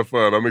be a lot of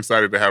fun. I'm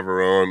excited to have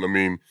her on. I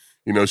mean,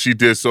 she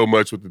did so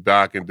much with the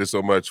doc and did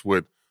so much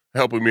with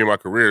helping me in my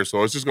career.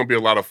 So it's just going to be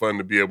a lot of fun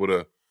to be able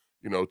to,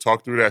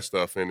 talk through that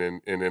stuff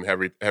and then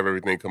have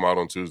everything come out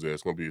on Tuesday.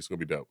 It's going to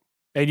be dope.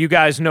 And you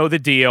guys know the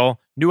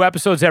deal. New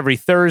episodes every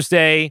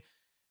Thursday.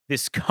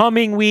 This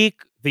coming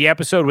week, the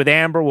episode with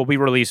Amber will be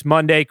released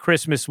Monday,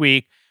 Christmas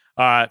week.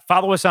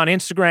 Follow us on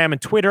Instagram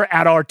and Twitter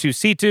at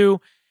R2C2.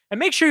 And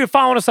make sure you're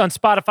following us on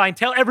Spotify and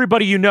tell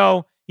everybody you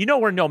know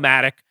we're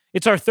nomadic.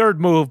 It's our third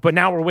move, but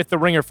now we're with the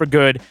Ringer for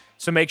good.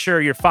 So make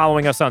sure you're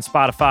following us on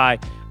Spotify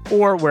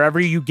or wherever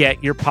you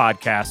get your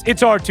podcasts.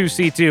 It's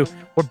R2C2.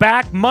 We're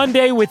back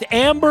Monday with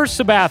Amber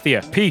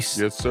Sabathia. Peace.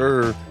 Yes,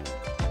 sir.